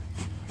cafeteria.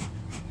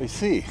 I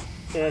see.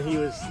 And he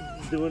was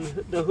doing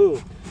The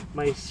Who.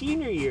 My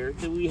senior year,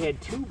 we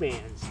had two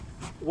bands.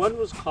 One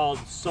was called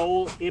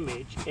Soul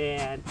Image,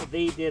 and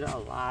they did a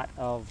lot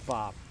of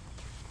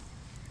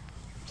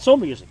soul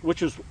music,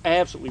 which was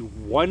absolutely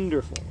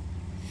wonderful.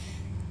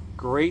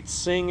 Great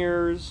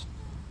singers.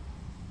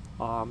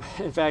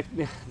 In fact,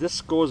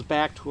 this goes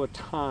back to a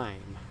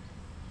time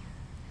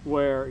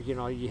where, you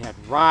know, you had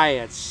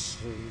riots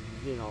and,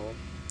 you know,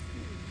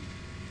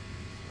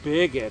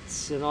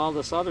 bigots and all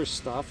this other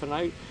stuff. And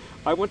I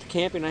went to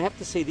camping, and I have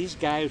to say these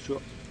guys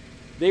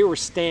they were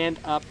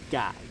stand-up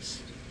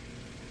guys.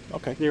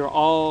 Okay. They were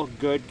all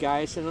good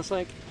guys, and it's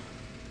like,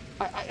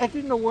 I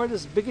didn't know where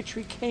this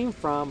bigotry came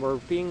from or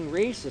being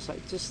racist. I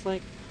just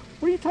like,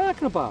 what are you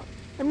talking about?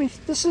 I mean,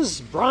 this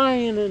is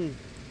Brian and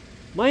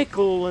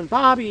Michael and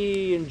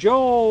Bobby and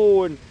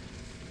Joe, and,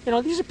 you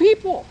know, these are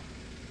people.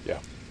 Yeah.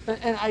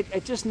 And I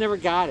just never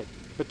got it.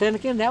 But then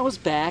again, that was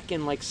back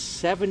in like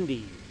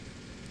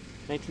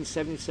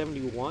 1970,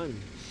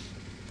 71.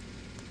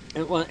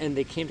 And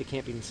they came to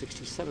camping in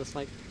 67. It's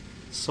like,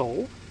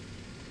 soul?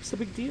 What's the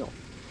big deal?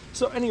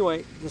 So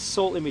anyway, the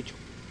Soul Image,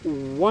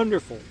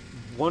 wonderful,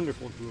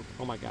 wonderful group.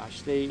 Oh my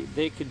gosh,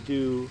 they could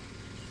do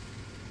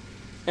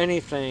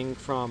anything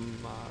from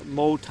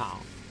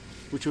Motown,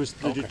 which was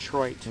the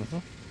Detroit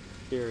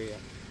area.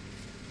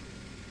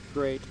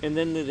 Great. And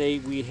then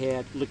we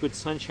had Liquid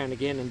Sunshine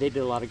again, and they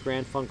did a lot of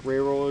Grand Funk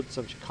Railroad,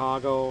 some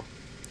Chicago.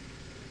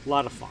 A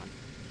lot of fun.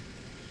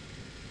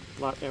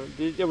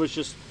 It was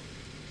just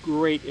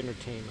great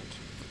entertainment.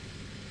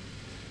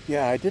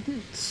 Yeah, I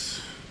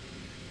didn't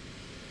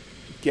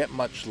get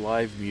much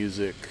live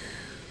music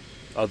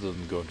other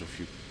than going to a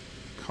few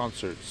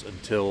concerts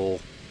until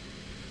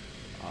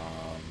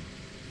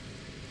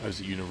I was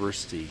at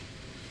university.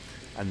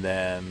 And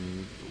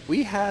then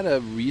we had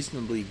a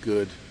reasonably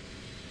good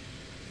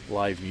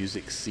live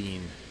music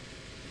scene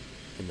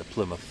in the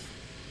Plymouth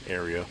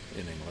area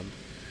in England.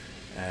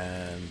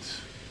 And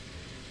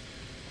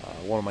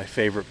one of my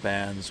favorite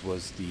bands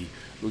was the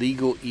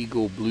Legal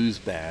Eagle Blues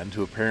Band,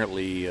 who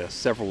apparently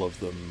several of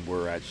them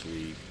were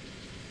actually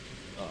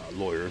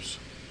lawyers.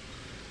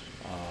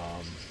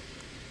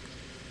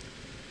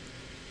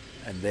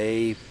 And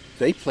they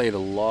played a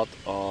lot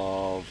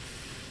of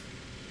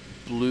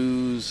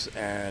blues,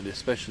 and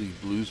especially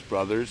Blues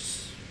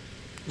Brothers.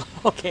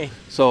 Okay.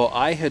 So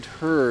I had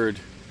heard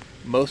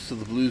most of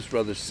the Blues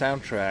Brothers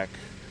soundtrack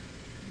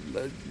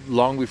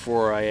long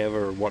before I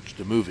ever watched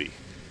a movie.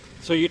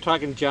 So you're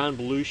talking John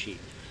Belushi.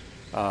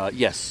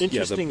 Yes.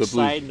 Interesting the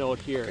side note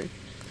here. Okay.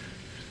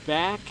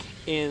 Back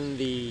in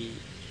the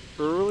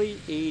early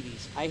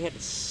 80s, I had a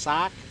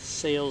sock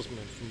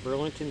salesman from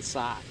Burlington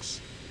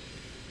Socks.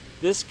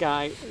 This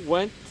guy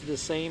went to the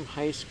same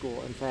high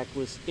school, in fact,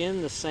 was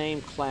in the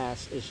same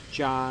class as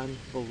John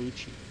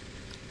Belushi.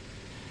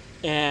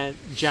 And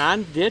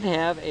John did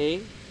have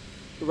a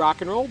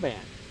rock and roll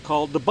band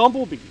called the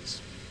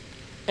Bumblebees.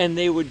 And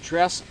they would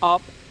dress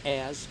up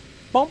as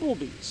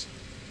bumblebees.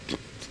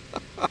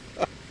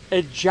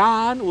 And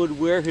John would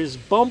wear his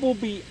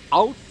bumblebee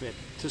outfit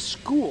to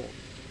school.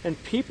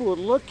 And people would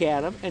look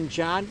at him, and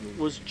John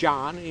was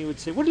John, and he would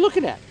say, "What are you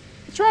looking at?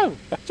 What's wrong?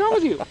 What's wrong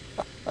with you?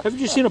 Haven't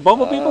you seen a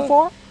bumblebee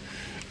before?"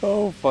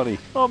 Oh, funny.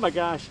 Oh my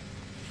gosh.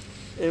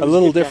 A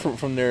little different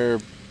from their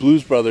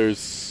Blues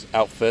Brothers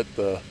outfit,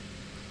 the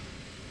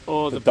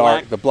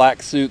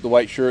black suit, the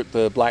white shirt,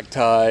 the black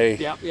tie.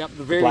 Yep.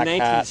 The very black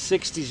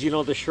 1960s, hat. You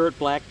know, the shirt,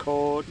 black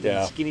coat,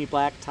 and skinny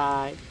black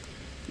tie.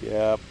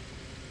 Yep.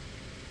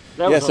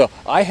 So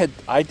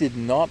I did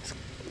not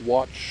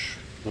watch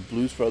the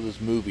Blues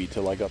Brothers movie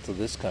till I got to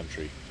this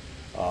country,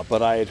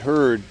 but I had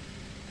heard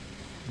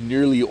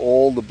nearly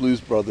all the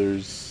Blues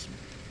Brothers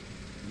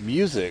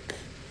music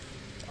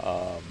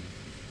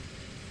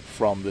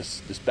from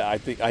this. I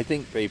think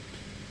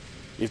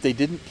if they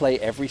didn't play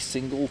every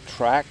single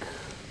track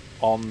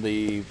on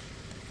the,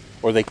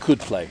 or they could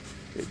play,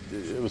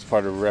 it was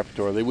part of a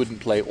repertoire. They wouldn't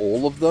play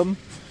all of them.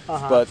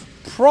 But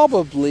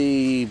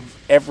probably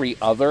every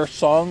other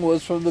song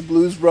was from the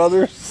Blues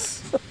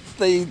Brothers.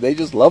 they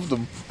just loved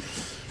them.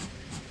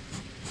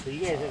 So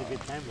you guys had a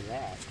good time with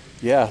that.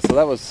 Yeah, so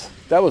that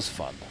was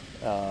fun.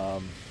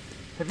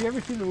 Have you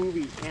ever seen the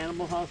movie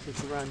Animal House?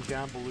 It's around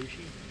John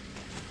Belushi.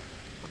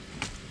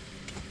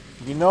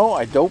 You know,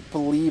 I don't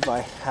believe I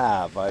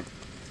have.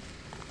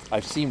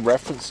 I've seen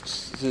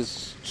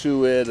references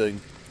to it and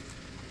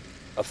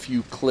a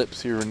few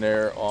clips here and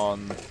there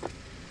on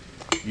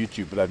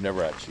YouTube, but I've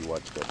never actually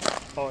watched it.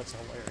 Oh, it's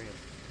hilarious.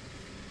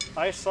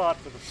 I saw it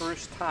for the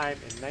first time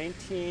in when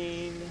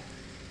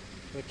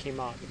it came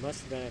out. It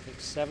must have been, I think,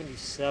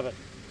 77.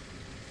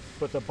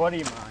 With a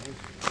buddy of mine,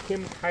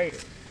 Kim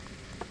Kiter.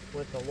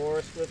 Went to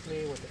Loris with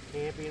me, went to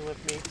camping with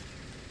me.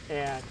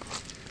 And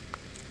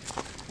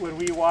when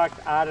we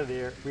walked out of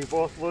there, we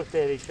both looked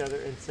at each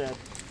other and said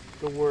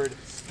the word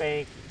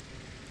Spanky.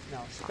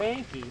 Now,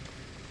 Spanky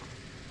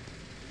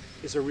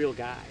is a real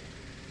guy.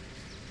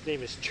 His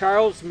name is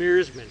Charles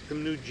Mearsman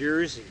from New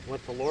Jersey.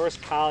 Went to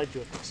Loras College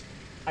with us.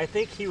 I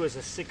think he was a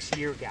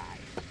 6-year guy.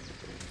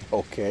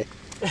 Okay.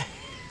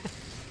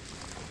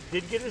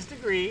 Did get his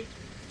degree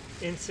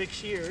in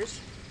 6 years.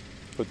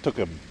 But took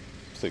him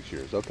 6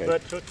 years. Okay.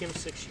 But took him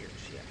 6 years,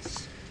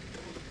 yes.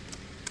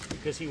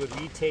 Because he would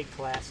retake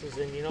classes,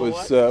 and you know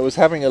what? Was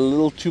having a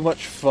little too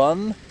much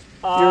fun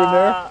here and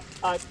there?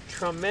 A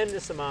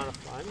tremendous amount of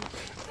fun.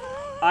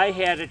 I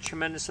had a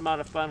tremendous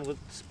amount of fun with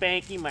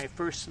Spanky my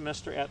first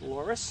semester at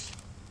Loras.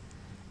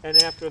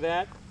 And after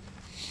that,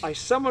 I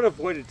somewhat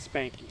avoided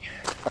Spanky.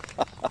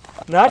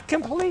 Not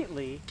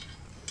completely,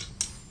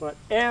 but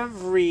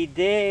every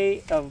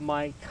day of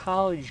my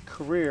college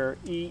career,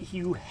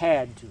 you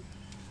had to.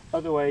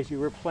 Otherwise, you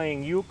were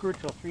playing euchre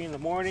till 3 in the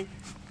morning.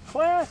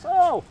 Class?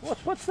 Oh,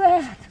 what's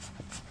that?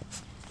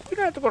 You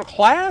don't have to go to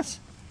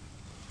class?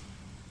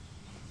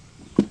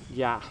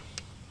 Yeah.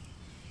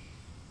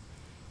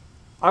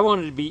 I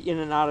wanted to be in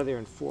and out of there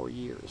in 4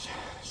 years.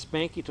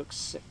 Spanky took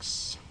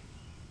 6.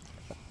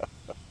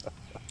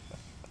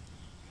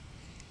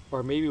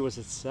 Or maybe was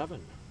it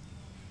 7?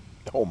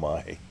 Oh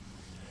my.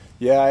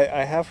 Yeah,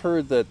 I have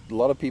heard that a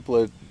lot of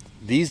people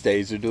these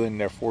days are doing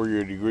their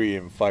 4-year degree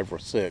in 5 or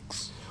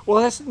 6.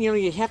 Well, that's,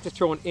 you have to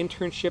throw an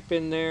internship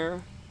in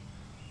there.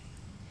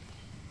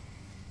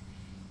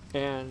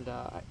 And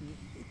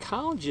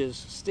colleges,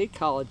 state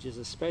colleges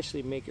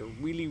especially, make it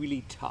really,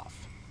 really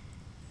tough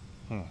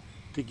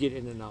to get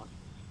in and out.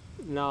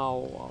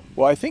 Now,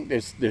 well, I think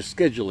there's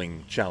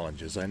scheduling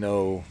challenges. I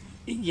know.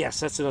 Yes,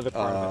 that's another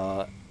part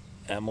of it.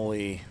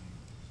 Emily.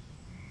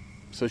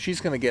 So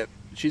she's going to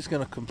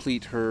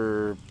complete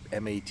her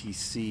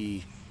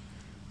MATC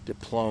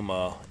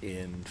diploma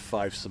in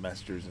 5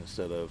 semesters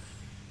instead of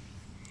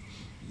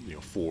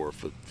 4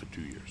 for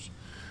 2 years,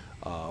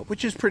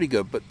 which is pretty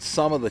good. But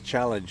some of the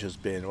challenge has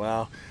been,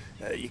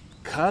 you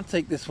can't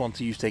take this one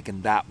till you've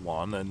taken that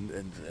one,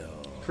 and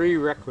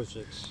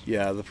prerequisites.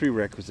 Yeah, the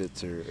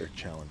prerequisites are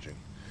challenging.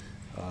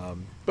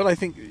 But I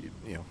think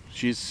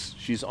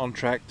she's on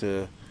track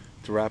to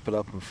wrap it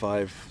up in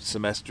 5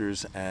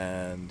 semesters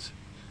and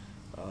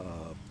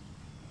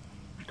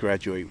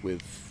graduate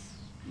with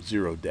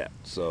 0 debt.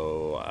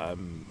 So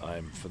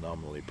I'm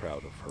phenomenally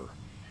proud of her.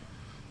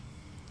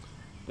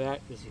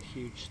 That is a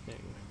huge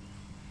thing.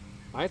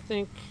 I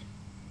think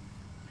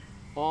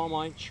all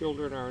my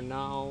children are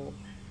now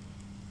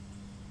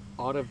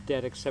out of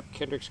debt, except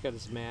Kendrick's got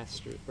his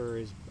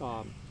master's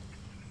to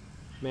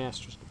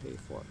pay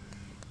for.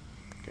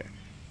 Okay.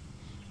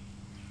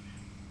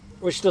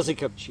 Which doesn't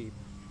come cheap.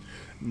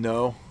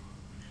 No.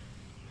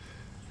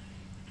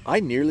 I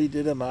nearly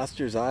did a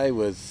master's. I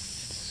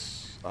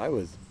was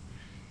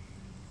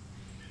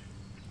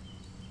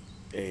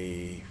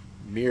a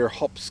mere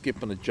hop,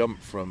 skip, and a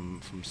jump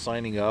from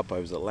signing up. I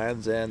was at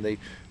Land's End.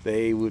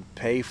 They would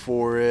pay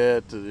for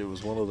it. It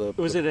was one of the.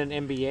 Was it an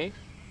MBA?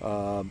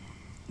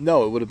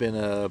 No, it would have been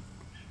an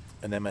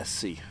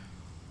MSc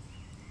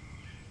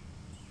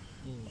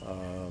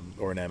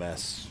or an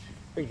MS.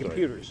 In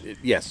computers.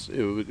 Yes,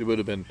 it would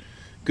have been,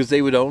 because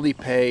they would only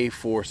pay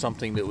for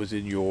something that was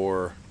in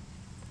your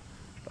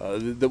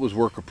that was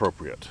work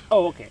appropriate.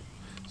 Oh, okay.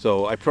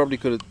 So I probably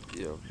could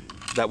have,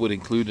 that would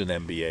include an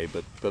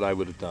MBA, but I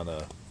would have done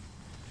an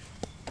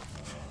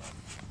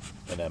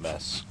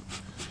MS.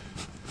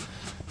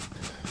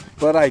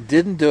 But I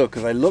didn't do it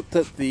because I looked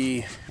at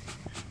the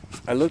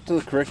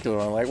curriculum.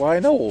 I'm like, well, I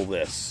know all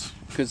this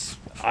because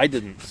I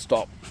didn't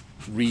stop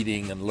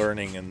reading and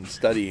learning and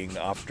studying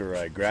after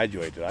I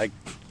graduated. I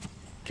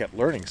kept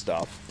learning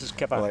stuff. Just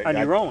kept on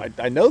your own.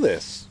 I know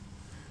this.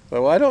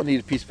 Well, I don't need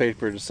a piece of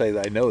paper to say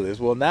that I know this.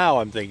 Well, now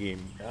I'm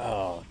thinking,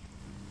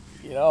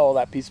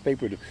 that piece of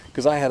paper,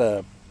 because I had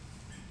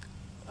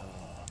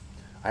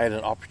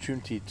an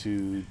opportunity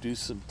to do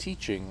some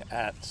teaching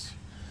at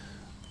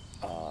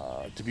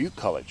Dubuque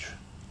College.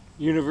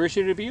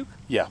 University of Dubuque?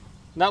 Yeah.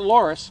 Not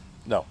Loras.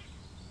 No.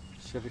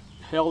 Should have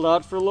held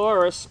out for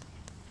Loras.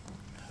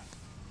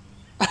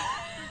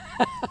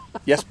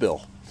 Yes,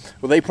 Bill.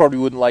 Well, they probably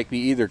wouldn't like me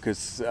either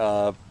because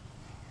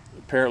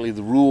apparently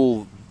the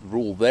rule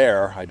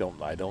there, I don't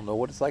know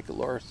what it's like at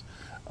Loras,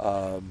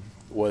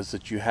 was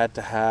that you had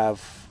to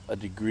have a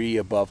degree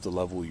above the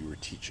level you were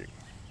teaching.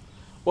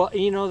 Well,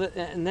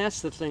 and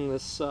that's the thing.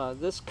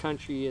 This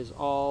country is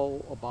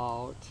all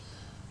about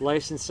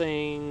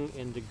licensing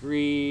and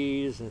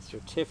degrees and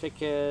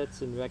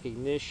certificates and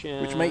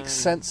recognition. Which makes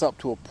sense up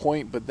to a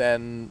point, but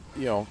then,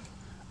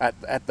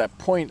 at that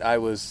point I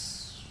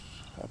was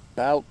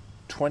about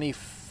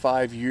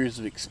 25 years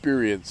of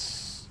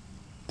experience,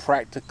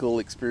 practical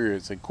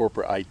experience in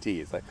corporate IT.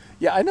 It's like,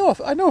 yeah, I know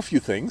a few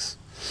things.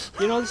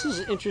 This is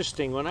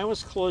interesting. When I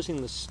was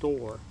closing the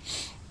store,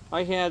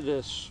 I had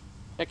this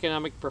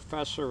economic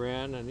professor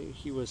in, and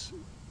he was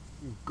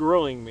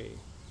grilling me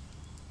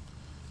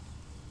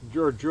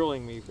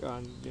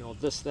on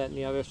this, that, and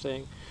the other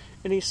thing.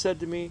 And he said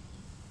to me,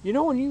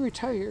 when you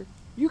retire,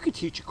 you could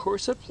teach a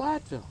course at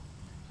Platteville.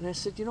 And I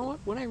said, you know what?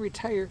 When I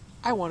retire,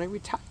 I want to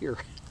retire.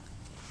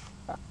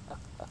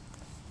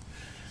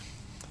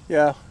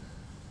 Yeah.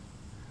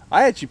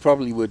 I actually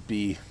probably would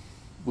be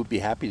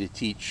happy to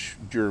teach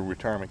during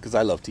retirement because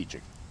I love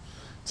teaching.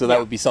 So that Yeah.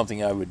 would be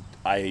something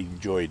I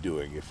enjoy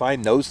doing. If I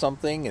know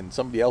something and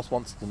somebody else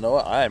wants to know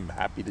it, I'm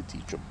happy to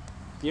teach them.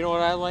 You know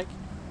what I like?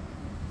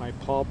 My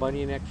Paul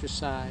Bunyan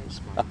exercise,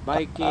 my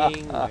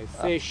biking, my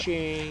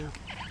fishing.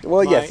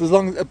 Well, My- yes, as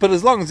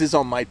long as it's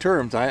on my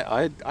terms,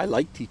 I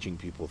like teaching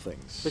people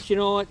things. But you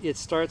know what? It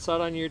starts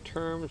out on your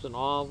terms, and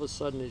all of a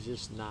sudden it's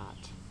just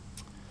not.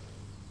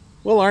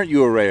 Well, aren't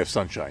you a ray of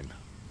sunshine?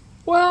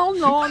 Well,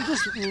 no, I'm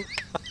just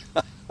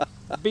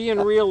being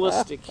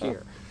realistic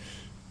here.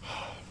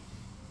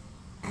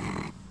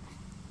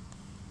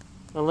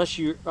 Unless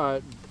you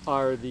are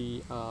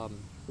the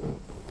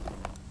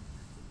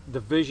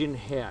division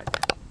head.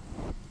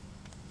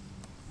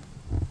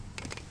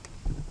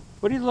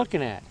 What are you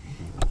looking at?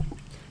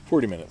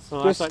 40 minutes.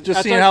 Oh, I just thought- just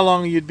I seeing thought- how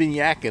long you'd been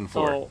yakking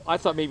for. Oh, I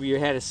thought maybe you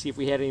had to see if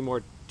we had any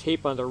more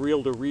tape on the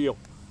reel-to-reel.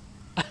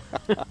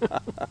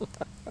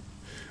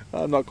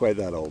 I'm not quite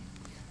that old.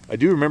 I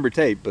do remember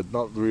tape, but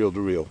not reel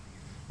to reel.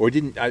 Or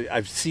didn't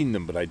I've seen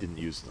them, but I didn't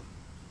use them.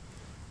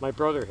 My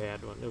brother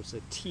had one. It was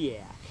a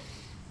TIAC.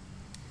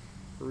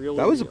 Reel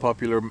That was a to reel.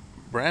 popular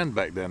brand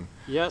back then.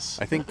 Yes.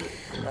 I think.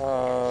 I'm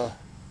trying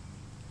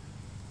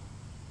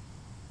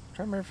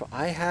to remember if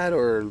I had,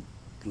 or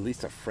at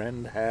least a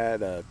friend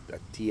had a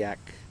TIAC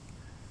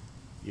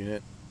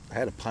unit. I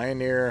had a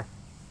Pioneer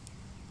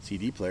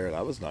CD player.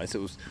 That was nice. It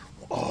was.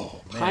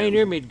 Oh, man,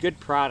 Pioneer made good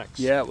products.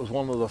 Yeah, it was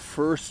one of the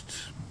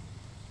first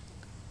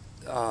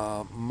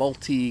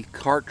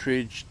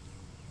multi-cartridge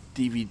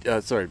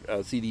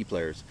CD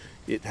players.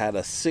 It had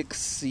a 6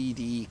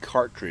 CD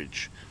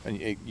cartridge, and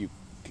you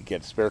could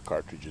get a spare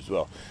cartridge as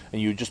well.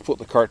 And you just put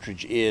the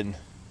cartridge in,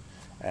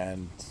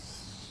 and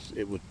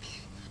it would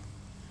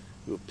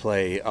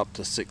play up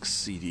to 6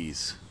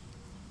 CDs.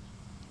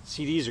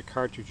 CDs or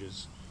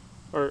cartridges.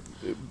 Or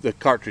The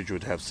cartridge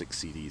would have 6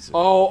 CDs.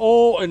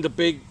 oh, and the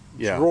big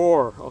Yeah.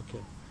 drawer. Okay.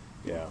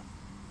 Yeah.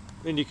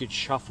 And you could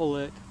shuffle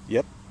it.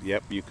 Yep.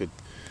 You could.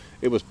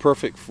 It was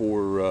perfect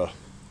for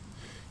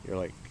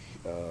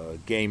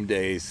game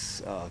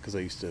days because I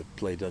used to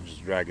play Dungeons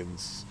and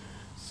Dragons.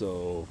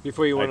 So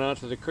Before you went out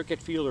to the cricket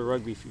field or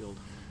rugby field.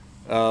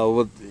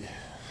 well,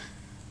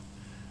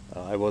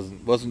 I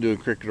wasn't doing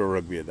cricket or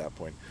rugby at that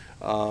point.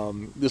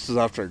 This was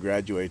after I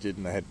graduated,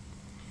 and I had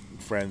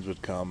friends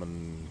would come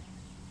and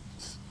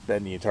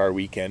spend the entire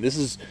weekend.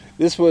 This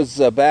was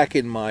back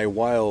in my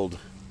wild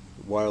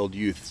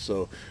youth,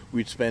 so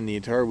we'd spend the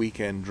entire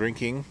weekend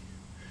drinking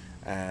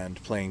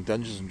and playing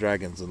Dungeons and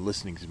Dragons and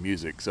listening to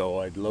music. So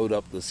I'd load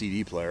up the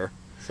CD player.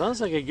 Sounds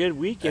like a good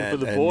weekend for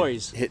the and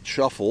boys. hit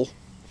shuffle,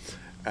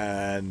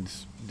 and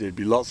there'd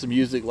be lots of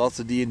music, lots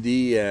of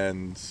D&D,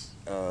 and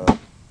a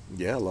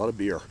lot of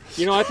beer.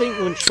 You know, I think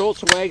when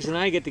Schultz, Wags, and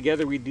I get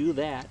together, we do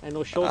that. I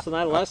know Schultz and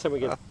I, the last time we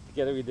get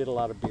together, we did a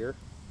lot of beer.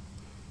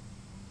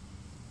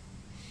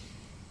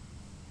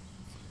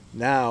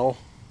 Now,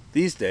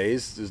 these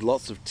days, there's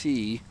lots of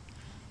tea,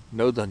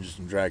 no Dungeons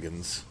and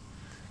Dragons,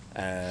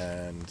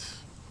 and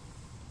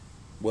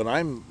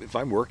if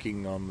I'm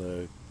working on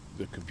the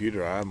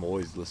computer, I'm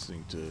always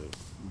listening to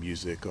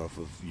music off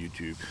of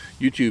YouTube.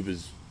 YouTube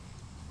is,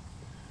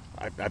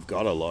 I've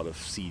got a lot of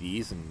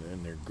CDs,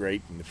 and they're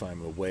great, and if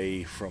I'm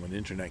away from an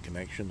internet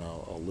connection,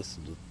 I'll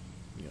listen to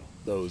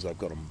those. I've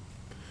got them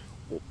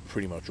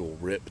pretty much all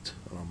ripped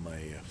on my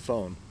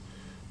phone,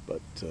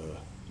 but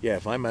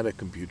if I'm at a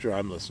computer,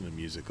 I'm listening to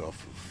music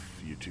off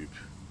of YouTube.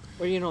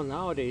 Well, you know,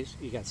 nowadays,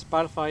 you got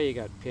Spotify, you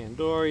got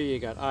Pandora, you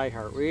got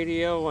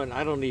iHeartRadio, and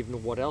I don't even know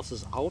what else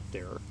is out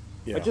there.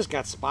 Yeah. I just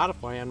got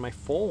Spotify on my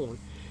phone,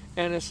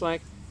 and it's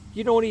like,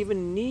 you don't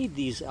even need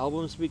these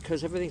albums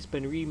because everything's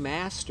been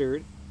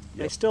remastered.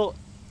 I Yep. still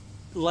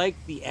like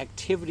the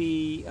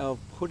activity of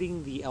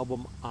putting the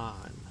album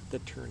on the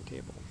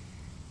turntable.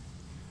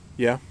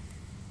 Yeah.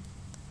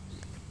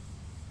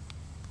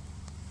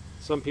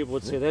 Some people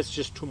would say that's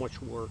just too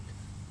much work.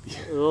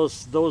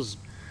 Those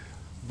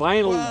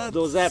vinyl,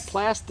 Well, that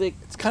plastic.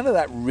 It's kind of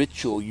that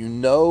ritual.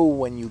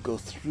 When you go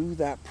through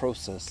that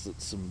process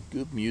that some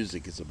good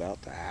music is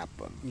about to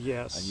happen.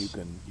 Yes. And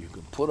you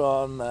can put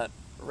on that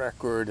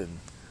record and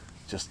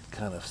just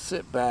kind of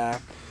sit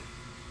back,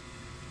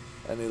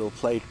 and it'll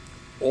play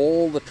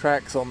all the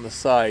tracks on the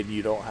side.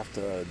 You don't have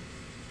to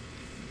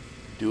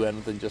do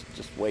anything. Just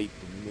wait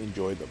and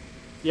enjoy them.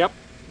 Yep.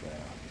 Yeah.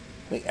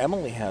 I think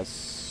Emily has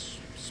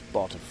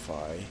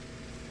Spotify.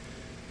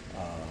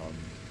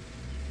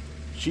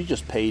 She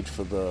just paid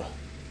for the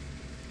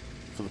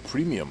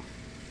premium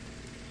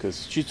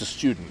because she's a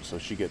student, so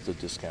she gets a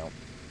discount.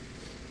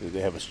 They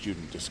have a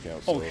student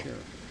discount. Oh, so, sure.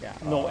 Yeah.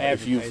 No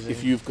if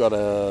advertising. you've got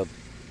a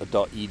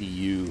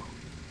 .edu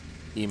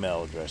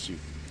email address,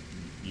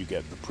 you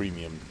get the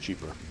premium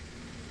cheaper.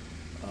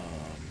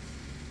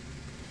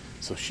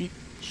 So she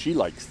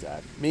likes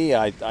that. Me,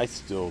 I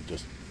still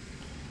just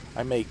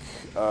I make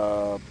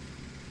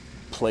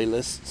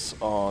playlists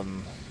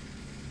on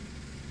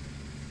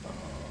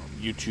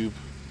YouTube,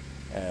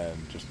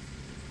 and just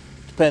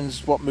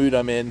depends what mood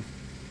I'm in.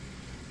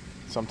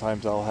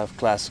 Sometimes I'll have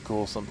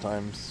classical,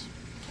 sometimes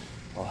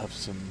I'll have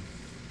some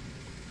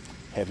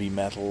heavy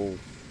metal.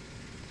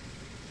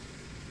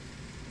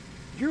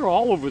 You're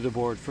all over the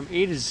board from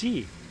A to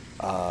Z.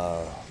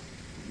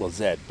 Well,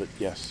 Z, but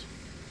yes.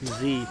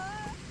 Z.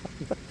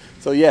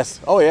 So yes.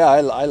 Oh yeah,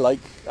 I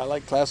like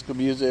classical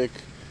music.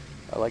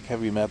 I like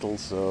heavy metal.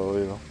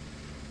 So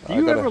Do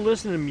you ever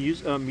listen to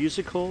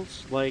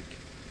musicals like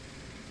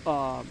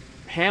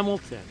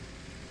Hamilton?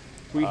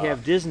 We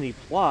have Disney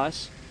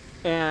Plus,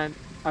 and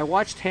I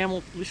watched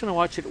Hamilton. At least I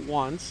watched it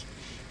once.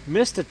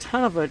 Missed a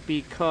ton of it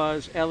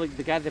because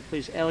the guy that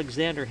plays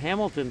Alexander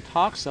Hamilton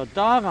talks so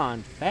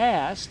doggone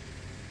fast.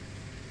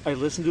 I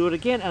listened to it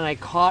again, and I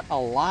caught a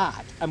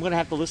lot. I'm going to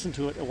have to listen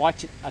to it and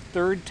watch it a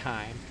third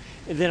time,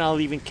 and then I'll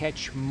even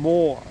catch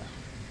more.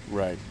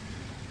 Right.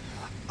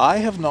 I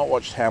have not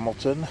watched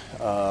Hamilton.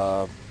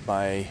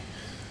 My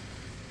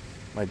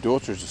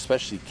daughters,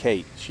 especially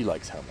Kate, she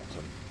likes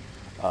Hamilton.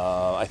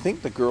 I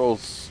think the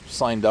girls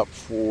signed up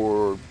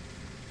for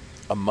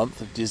a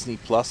month of Disney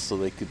Plus so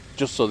they could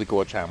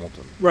watch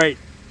Hamilton. Right.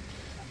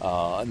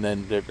 And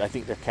then I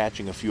think they're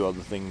catching a few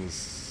other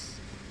things,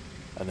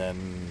 and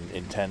then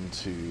intend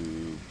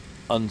to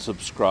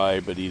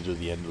unsubscribe at either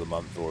the end of the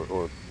month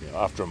or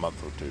after a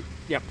month or two.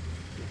 Yep.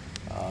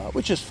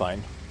 Which is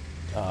fine.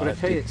 But I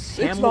tell you,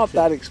 it's not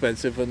that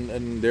expensive,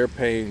 and they're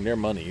paying their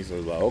money, so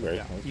okay.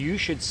 Yeah. You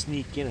should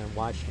sneak in and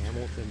watch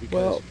Hamilton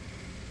because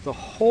the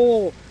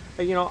whole,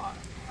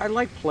 I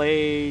like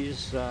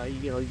plays.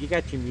 You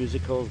got your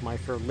musicals, My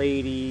Fair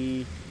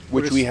Lady,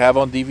 which we have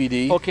on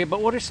DVD. Okay,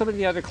 but what are some of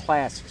the other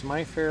classics?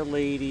 My Fair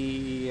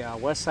Lady,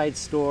 West Side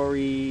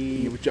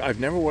Story. Which I've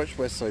never watched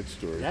West Side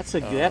Story. That's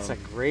a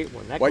great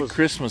one. White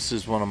Christmas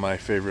is one of my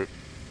favorite.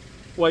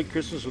 White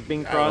Christmas with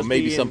Bing Crosby.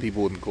 Maybe some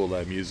people wouldn't call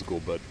that a musical,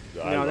 but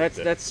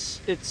that's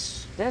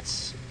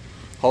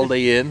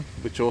Holiday Inn,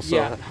 which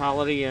also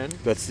Holiday Inn.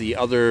 That's the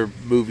other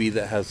movie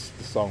that has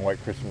the song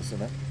White Christmas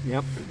in it.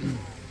 Yep.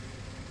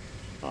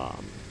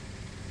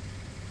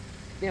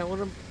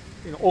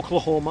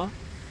 Oklahoma.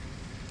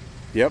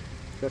 Yep.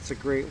 That's a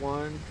great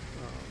one.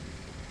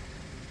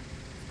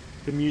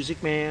 The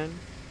Music Man.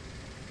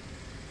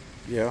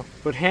 Yeah.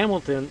 But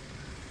Hamilton,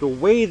 the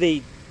way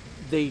they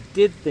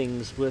did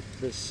things with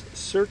this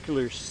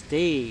circular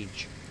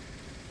stage,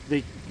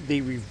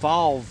 they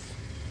revolve,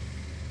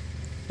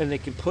 and they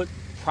can put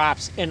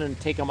props in and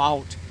take them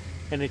out,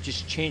 and it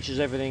just changes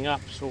everything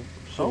up so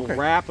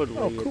rapidly.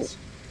 Oh, cool.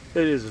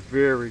 It is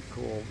very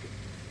cool.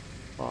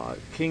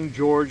 King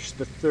George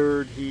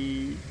III,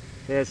 he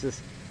has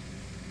this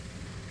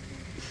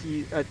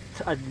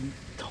a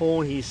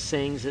tone he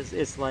sings.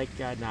 It's like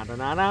na na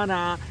na na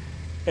na,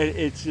 and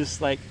it's just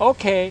like,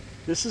 okay,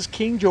 this is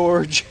King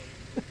George.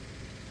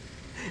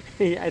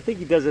 I think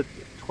he does it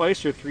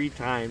twice or three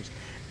times,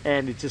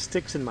 and it just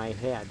sticks in my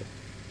head.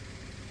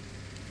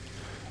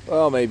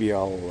 Well, maybe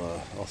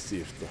I'll see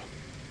if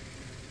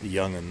the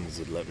young'uns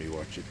would let me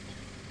watch it.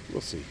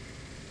 We'll see.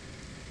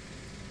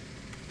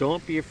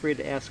 Don't be afraid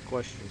to ask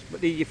questions.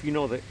 But if you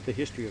know the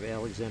history of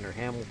Alexander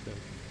Hamilton,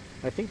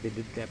 I think they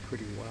did that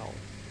pretty well.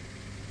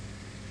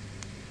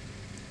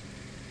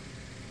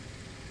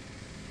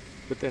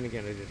 But then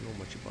again, I didn't know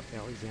much about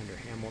Alexander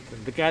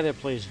Hamilton. The guy that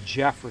plays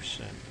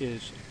Jefferson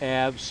is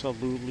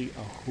absolutely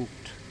a hoot.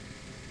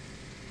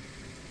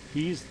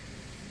 He's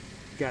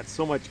got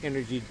so much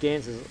energy,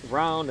 dances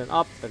around and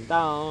up and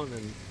down,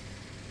 and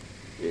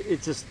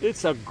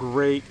it's a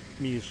great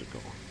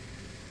musical.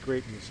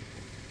 Great musical.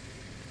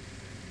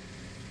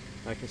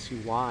 I can see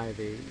why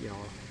they,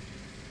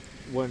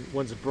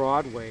 once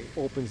Broadway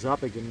opens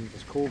up again,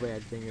 this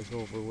COVID thing is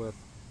over with,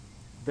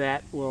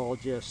 that will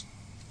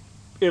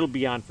it'll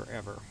be on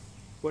forever.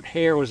 What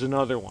Hair was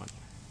another one,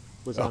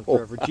 was on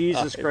forever.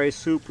 Jesus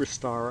Christ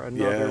Superstar,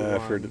 another one. Yeah,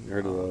 I've heard of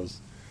those.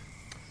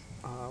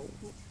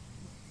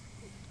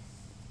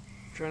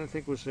 Trying to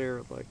think, was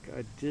there like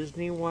a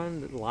Disney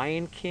one?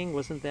 Lion King,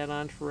 wasn't that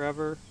on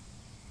forever?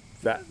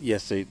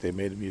 Yes, they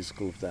made a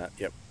musical of that.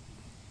 Yep.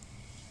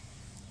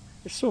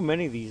 There's so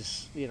many of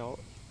these,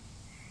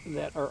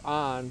 that are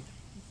on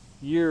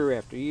year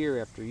after year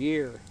after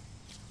year.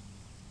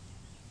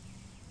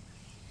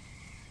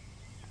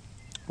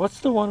 What's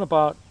the one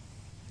about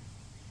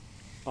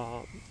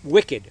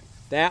Wicked?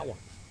 That one.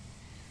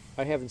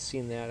 I haven't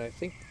seen that. I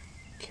think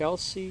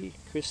Kelsey,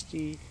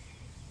 Christy,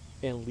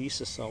 and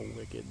Lisa saw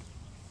Wicked.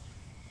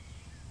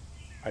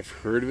 I've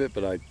heard of it,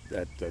 but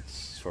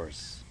that's as far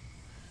as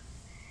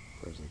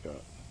I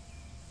got.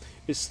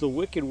 It's the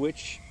Wicked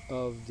Witch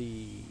of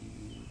the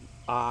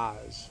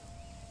Oz.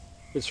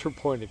 It's her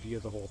point of view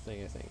of the whole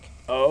thing, I think.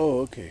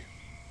 Oh, okay.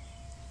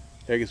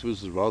 I guess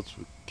Wizard of Oz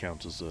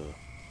counts as a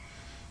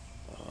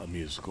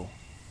musical.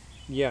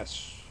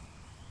 Yes.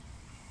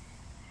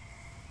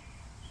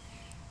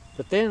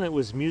 But then it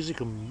was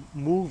musical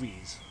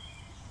movies.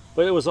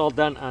 But it was all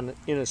done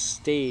in a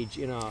stage,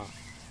 in a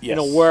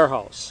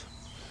warehouse.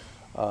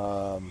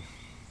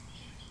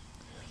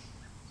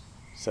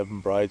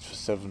 Seven Brides for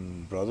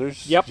Seven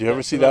Brothers. Yep. Did you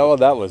ever see that one?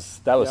 That was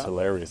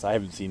hilarious. I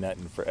haven't seen that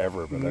in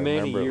forever, but Many I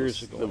remember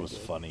years ago it was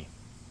funny.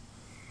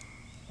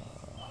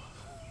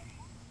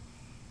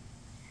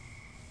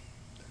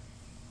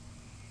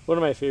 One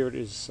of my favorite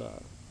is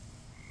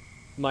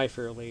My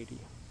Fair Lady.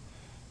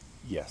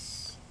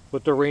 Yes.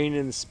 With the rain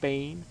in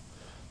Spain.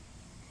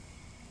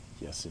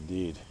 Yes,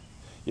 indeed.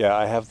 Yeah,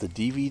 I have the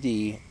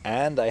DVD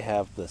and I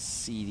have the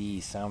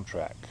CD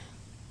soundtrack.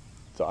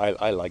 So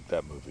I like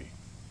that movie.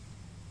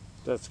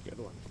 That's a good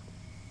one.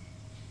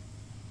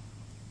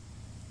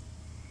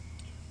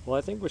 Well,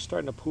 I think we're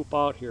starting to poop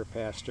out here,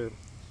 Pastor.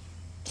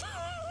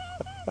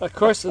 Of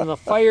course, and the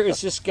fire has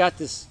just got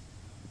this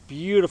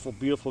beautiful,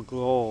 beautiful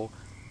glow.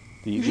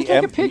 You should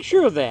take a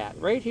picture of that.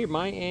 Right here,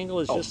 my angle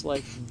is just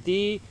like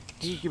the...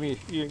 Give me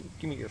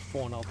your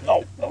phone. I'll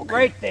take it. Okay.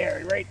 Right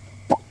there, right.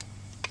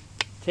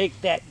 Take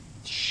that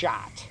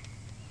shot.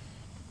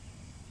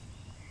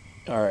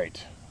 All right.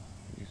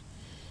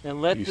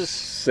 And let You this...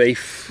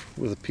 safe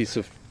with a piece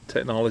of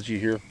technology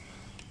here?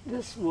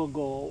 This will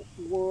go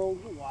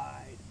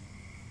worldwide.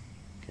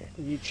 Okay.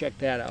 You check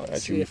that out. Actually,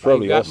 See we if I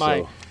probably got also...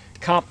 my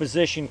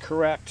composition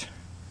correct.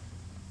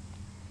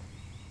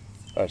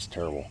 That's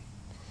terrible.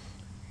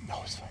 No,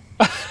 it's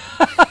fine.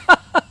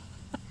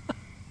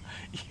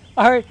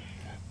 All right.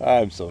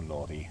 I'm so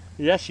naughty.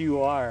 Yes, you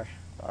are.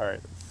 All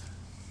right.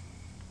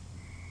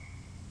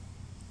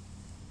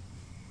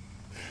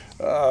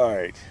 All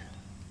right.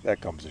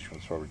 That composition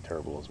was probably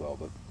terrible as well,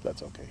 but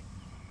that's okay.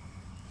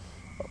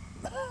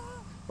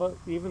 Well,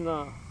 even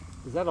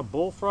is that a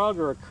bullfrog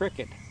or a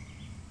cricket?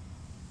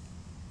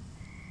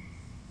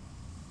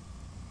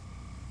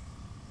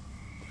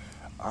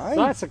 No,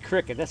 that's a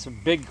cricket. That's a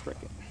big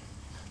cricket.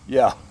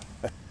 Yeah.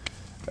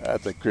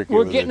 That's a cricket.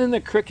 We're getting in the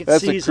cricket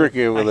that's season. That's a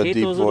cricket with I a hate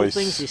deep those little voice.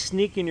 things. They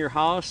sneak in your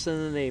house and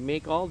then they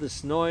make all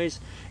this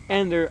noise,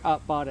 and they're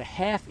about a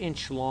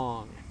half-inch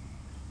long.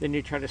 Then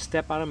you try to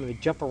step on them and they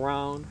jump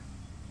around.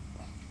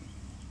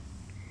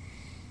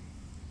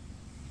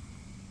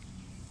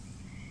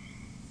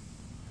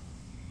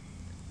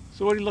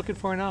 So what are you looking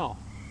for now?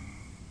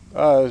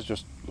 I was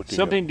just looking.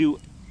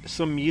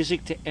 Some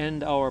music to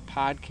end our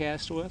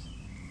podcast with.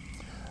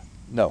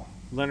 No.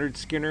 Leonard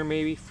Skinner,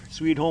 maybe,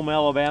 Sweet Home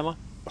Alabama.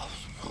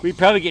 We'd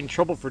probably get in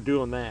trouble for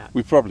doing that.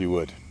 We probably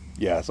would.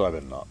 Yeah, so I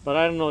better not. But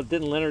I don't know.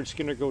 Didn't Leonard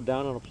Skinner go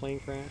down on a plane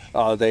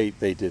crash? They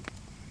did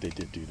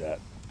do that.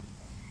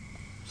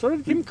 So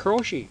did Jim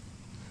Croce.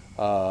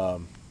 The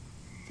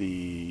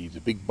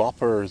Big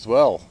Bopper as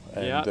well.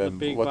 And Yeah, the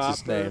Big what's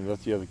his Bopper. name?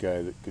 What's the other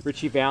guy?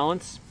 Richie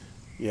Valens.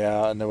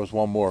 Yeah, and there was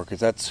one more because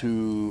that's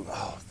who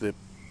the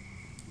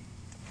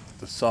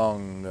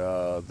song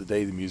 "The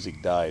Day the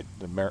Music Died."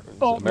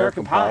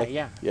 American Pie.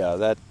 Yeah.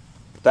 Yeah,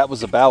 that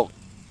was about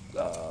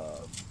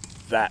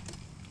that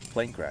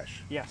plane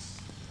crash. Yes.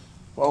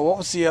 Well, what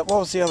was the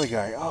other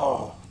guy?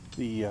 Oh,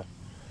 it's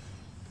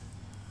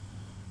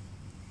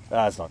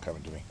not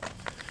coming to me.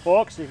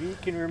 Folks, if you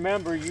can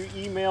remember, you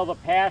email the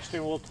pastor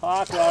and we'll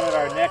talk about it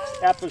our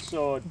next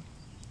episode.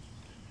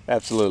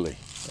 Absolutely.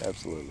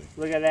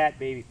 Look at that,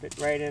 baby. Fit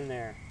right in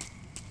there.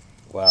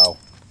 Wow.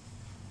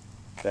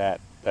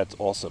 That's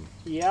awesome.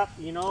 Yep,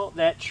 you know,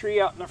 that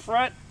tree out in the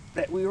front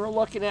that we were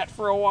looking at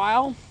for a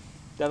while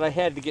that I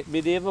had to get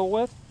medieval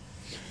with.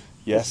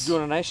 Yes. It's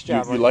doing a nice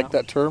job You right like now.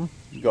 that term?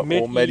 You got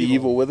Medieval. all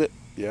medieval with it?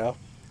 Yeah.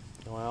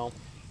 Well,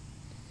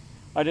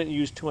 I didn't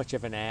use too much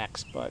of an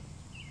axe, but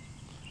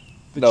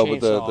But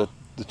chainsaw.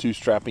 the two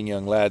strapping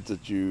young lads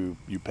that you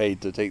paid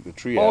to take the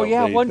tree out. Oh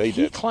yeah, they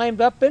he did. climbed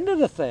up into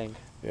the thing.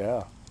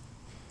 Yeah.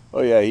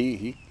 Oh yeah,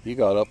 he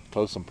got up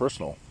close and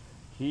personal.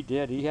 He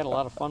did. He had a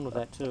lot of fun with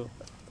that too.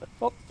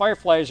 Oh,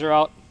 fireflies are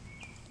out.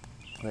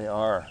 They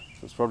are.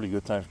 So it's probably a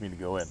good time for me to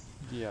go in.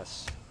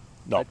 Yes.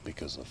 Not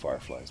because of the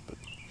fireflies, but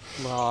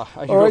Are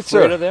you All right, afraid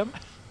sir. of them?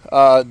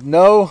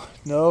 no,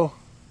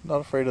 not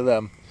afraid of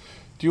them.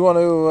 Do you want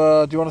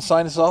to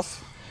sign us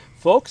off?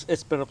 Folks,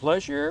 it's been a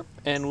pleasure.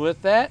 And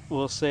with that,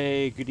 we'll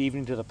say good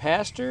evening to the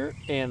pastor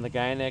and the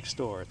guy next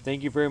door.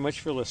 Thank you very much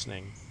for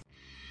listening.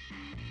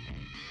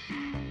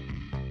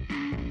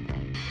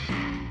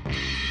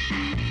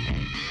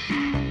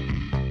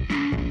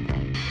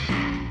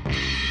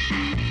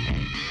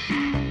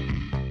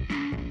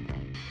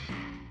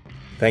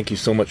 Thank you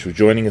so much for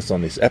joining us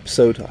on this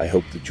episode. I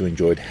hope that you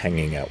enjoyed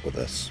hanging out with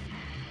us.